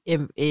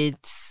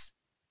 it's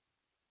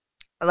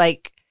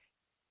like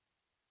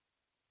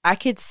I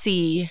could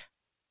see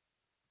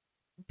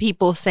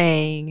people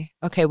saying,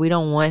 okay, we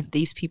don't want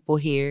these people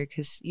here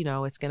because,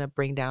 it's going to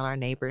bring down our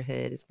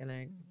neighborhood. It's going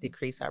to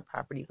decrease our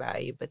property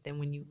value. But then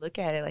when you look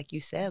at it, like you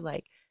said,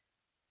 like,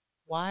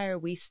 why are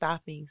we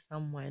stopping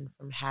someone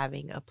from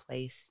having a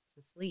place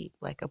to sleep,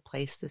 like a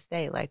place to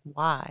stay? Like,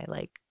 why?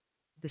 Like,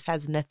 this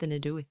has nothing to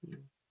do with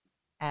you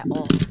at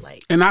all.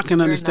 Like, and I can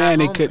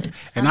understand it could,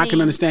 and I can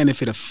understand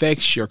if it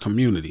affects your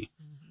community.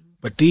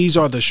 But these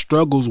are the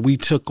struggles we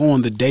took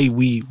on the day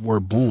we were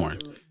born.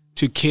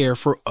 To care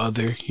for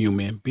other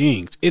human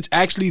beings. It's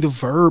actually the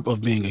verb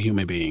of being a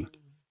human being.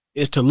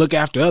 It's to look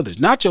after others,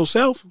 not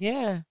yourself.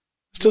 Yeah.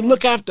 It's to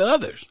look after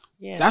others.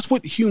 Yeah. That's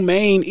what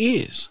humane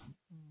is.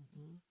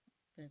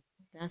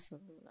 That's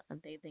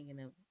what they thinking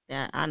of.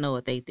 That I know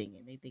what they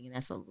thinking. They thinking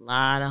that's a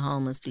lot of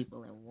homeless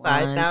people in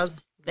one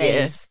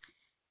space.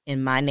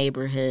 In my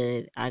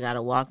neighborhood, I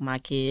gotta walk my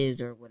kids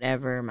or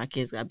whatever. My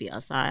kids gotta be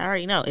outside. I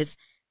already know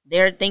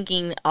they're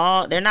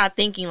not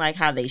thinking like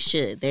how they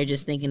should. They're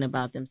just thinking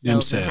about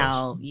themselves. And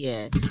how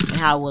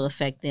it will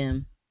affect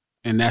them.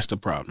 And that's the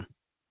problem.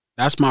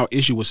 That's my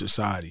issue with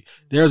society.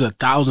 There's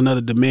 1,000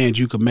 other demands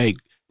you could make,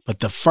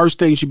 but the first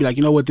thing should be like,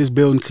 you know what, this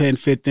building couldn't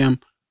fit them.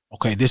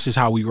 Okay, this is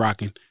how we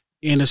rocking.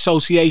 In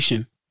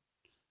association,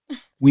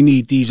 we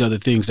need these other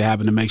things to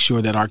happen to make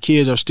sure that our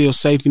kids are still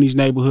safe in these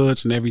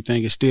neighborhoods and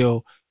everything is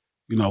still,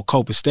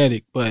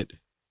 copacetic. But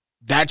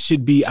that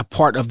should be a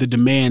part of the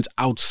demands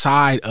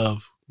outside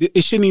of.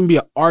 It shouldn't even be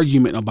an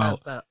argument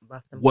about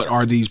what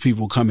are these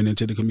people coming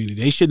into the community.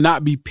 They should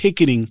not be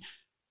picketing,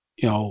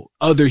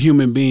 other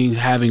human beings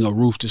having a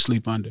roof to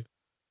sleep under.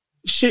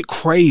 Shit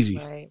crazy.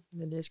 Right.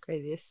 It is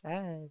crazy. It's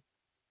sad.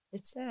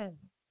 It's sad.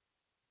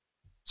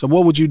 So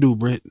what would you do,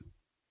 Britt?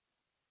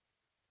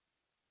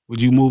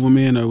 Would you move them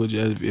in, or would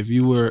you, if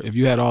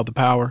you had all the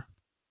power?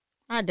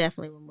 I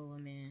definitely would move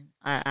them in.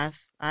 I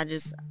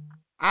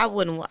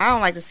don't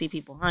like to see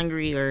people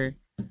hungry or.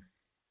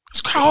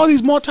 All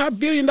these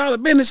multi-billion-dollar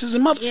businesses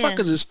and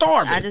motherfuckers is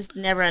starving. I just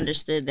never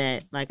understood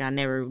that. Like, I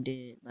never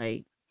did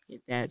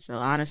get that. So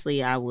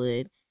honestly, I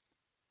would.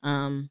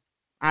 I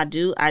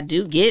do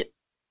get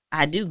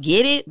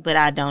it, but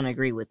I don't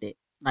agree with it.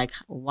 Like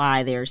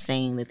why they're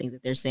saying the things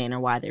that they're saying or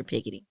why they're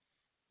picketing.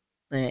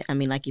 But I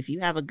mean, like if you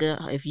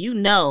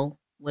know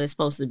what it's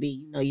supposed to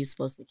be, you're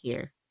supposed to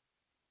care.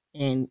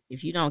 And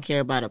if you don't care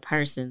about a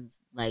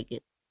person's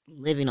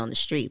living on the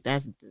street,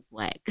 that's just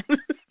whack.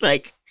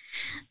 Like.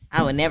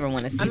 I would never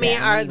want to see that.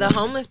 I mean, the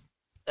homeless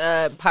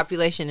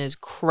population is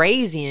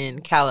crazy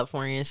in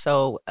California,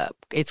 so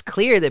it's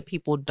clear that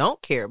people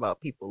don't care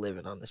about people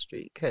living on the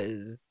street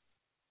because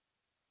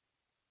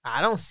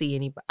I don't see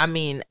anybody. I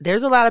mean,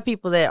 there's a lot of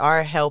people that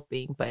are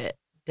helping, but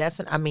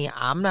definitely, I mean,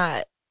 I'm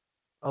not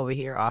over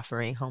here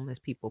offering homeless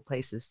people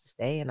places to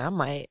stay, and I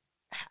might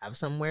have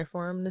somewhere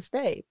for them to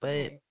stay,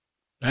 but...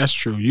 That's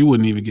true. You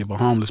wouldn't even give a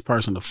homeless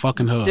person a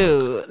fucking hug.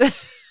 Dude.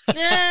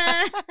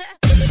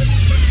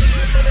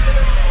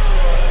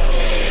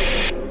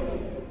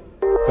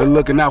 Good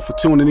looking out for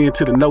tuning in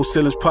to the No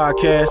Ceilings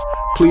Podcast.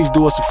 Please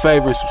do us a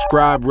favor and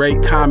subscribe,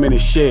 rate, comment,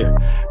 and share.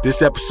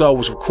 This episode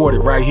was recorded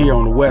right here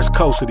on the West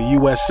Coast of the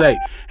USA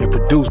and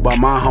produced by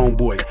my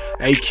homeboy,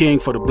 A. King,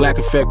 for the Black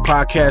Effect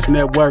Podcast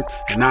Network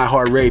and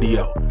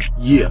iHeartRadio.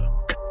 Yeah.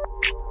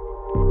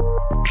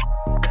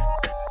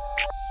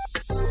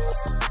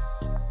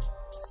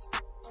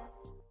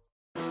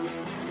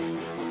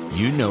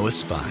 You know a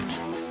spot,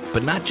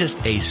 but not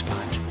just a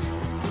spot,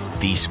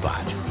 the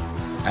spot.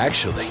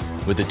 Actually,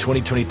 with the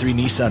 2023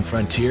 Nissan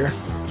Frontier,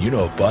 you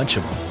know a bunch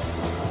of them.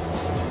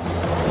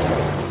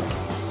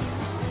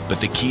 But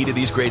the key to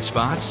these great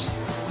spots?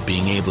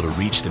 Being able to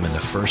reach them in the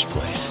first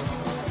place.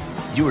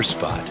 Your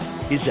spot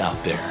is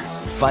out there.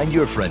 Find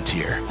your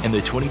Frontier in the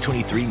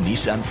 2023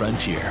 Nissan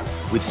Frontier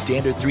with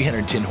standard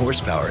 310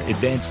 horsepower,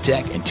 advanced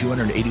tech, and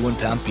 281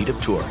 pound-feet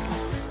of torque.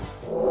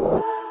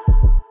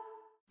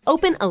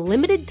 Open a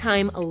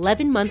limited-time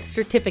 11-month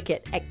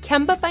certificate at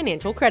Kemba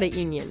Financial Credit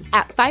Union.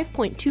 At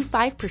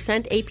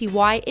 5.25%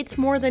 APY, it's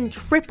more than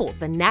triple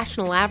the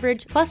national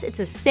average, plus it's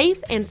a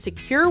safe and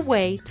secure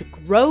way to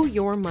grow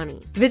your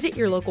money. Visit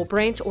your local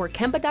branch or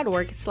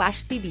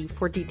kemba.org/CD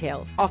for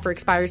details. Offer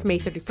expires May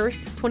 31st,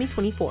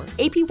 2024.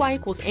 APY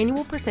equals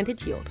annual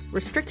percentage yield.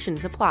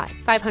 Restrictions apply.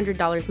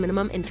 $500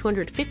 minimum and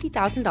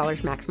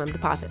 $250,000 maximum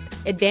deposit.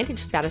 Advantage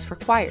status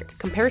required.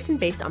 Comparison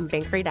based on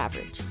bank rate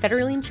average.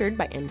 Federally insured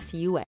by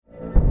NCUA.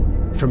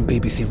 From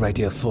BBC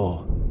Radio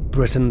 4,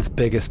 Britain's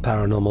biggest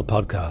paranormal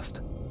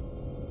podcast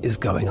is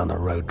going on a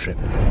road trip.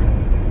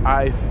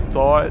 I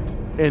thought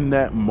in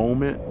that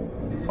moment,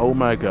 oh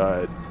my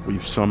God,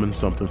 we've summoned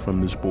something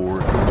from this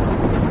board.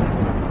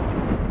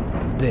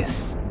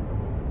 This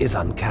is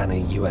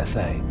Uncanny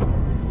USA.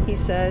 He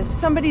says,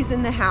 somebody's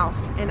in the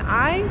house, and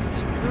I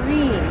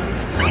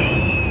screamed.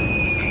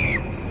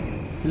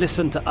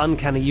 Listen to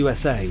Uncanny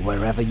USA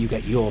wherever you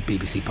get your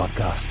BBC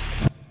podcasts,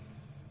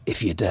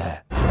 if you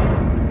dare.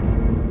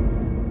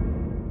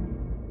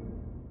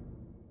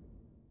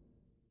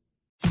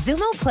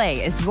 Xumo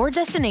Play is your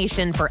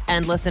destination for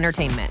endless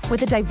entertainment.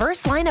 With a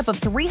diverse lineup of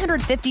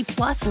 350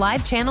 plus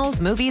live channels,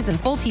 movies, and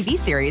full TV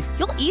series,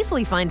 you'll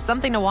easily find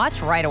something to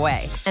watch right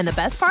away. And the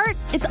best part?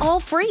 It's all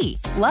free.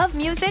 Love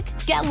music?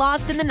 Get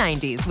lost in the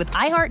 90s with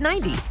iHeart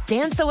 90s,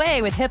 dance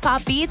away with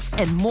hip-hop beats,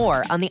 and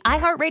more on the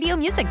iHeartRadio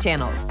music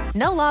channels.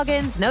 No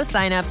logins, no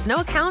signups,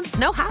 no accounts,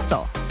 no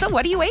hassle. So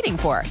what are you waiting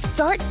for?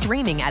 Start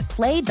streaming at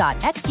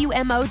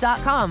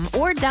play.xumo.com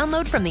or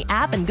download from the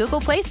app and Google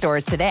Play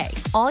stores today.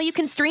 All you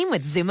can stream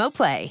with Xumo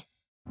Play.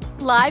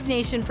 Live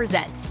Nation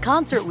presents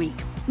Concert Week.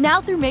 Now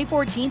through May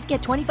 14th,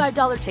 get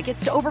 $25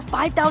 tickets to over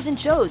 5,000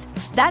 shows.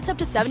 That's up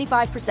to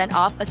 75%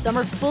 off a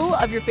summer full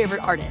of your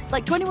favorite artists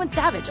like 21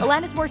 Savage,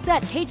 Alanis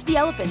Morissette, Cage the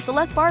Elephant,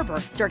 Celeste Barber,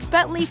 Dierks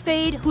Bentley,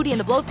 Fade, Hootie and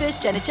the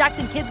Blowfish, Janet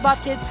Jackson, Kidz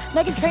Bop Kids,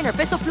 Meghan Trainor,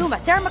 Peso Pluma,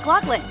 Sarah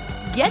McLachlan.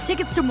 Get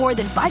tickets to more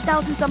than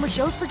 5,000 summer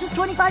shows for just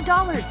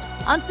 $25.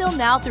 Until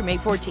now through May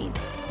 14th.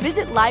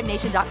 Visit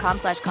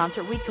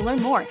LiveNation.com/Concert Week to learn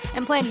more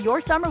and plan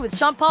your summer with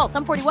Sean Paul,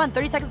 Sum 41,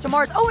 30 Seconds to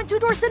Mars, and Two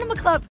Door Cinema Club.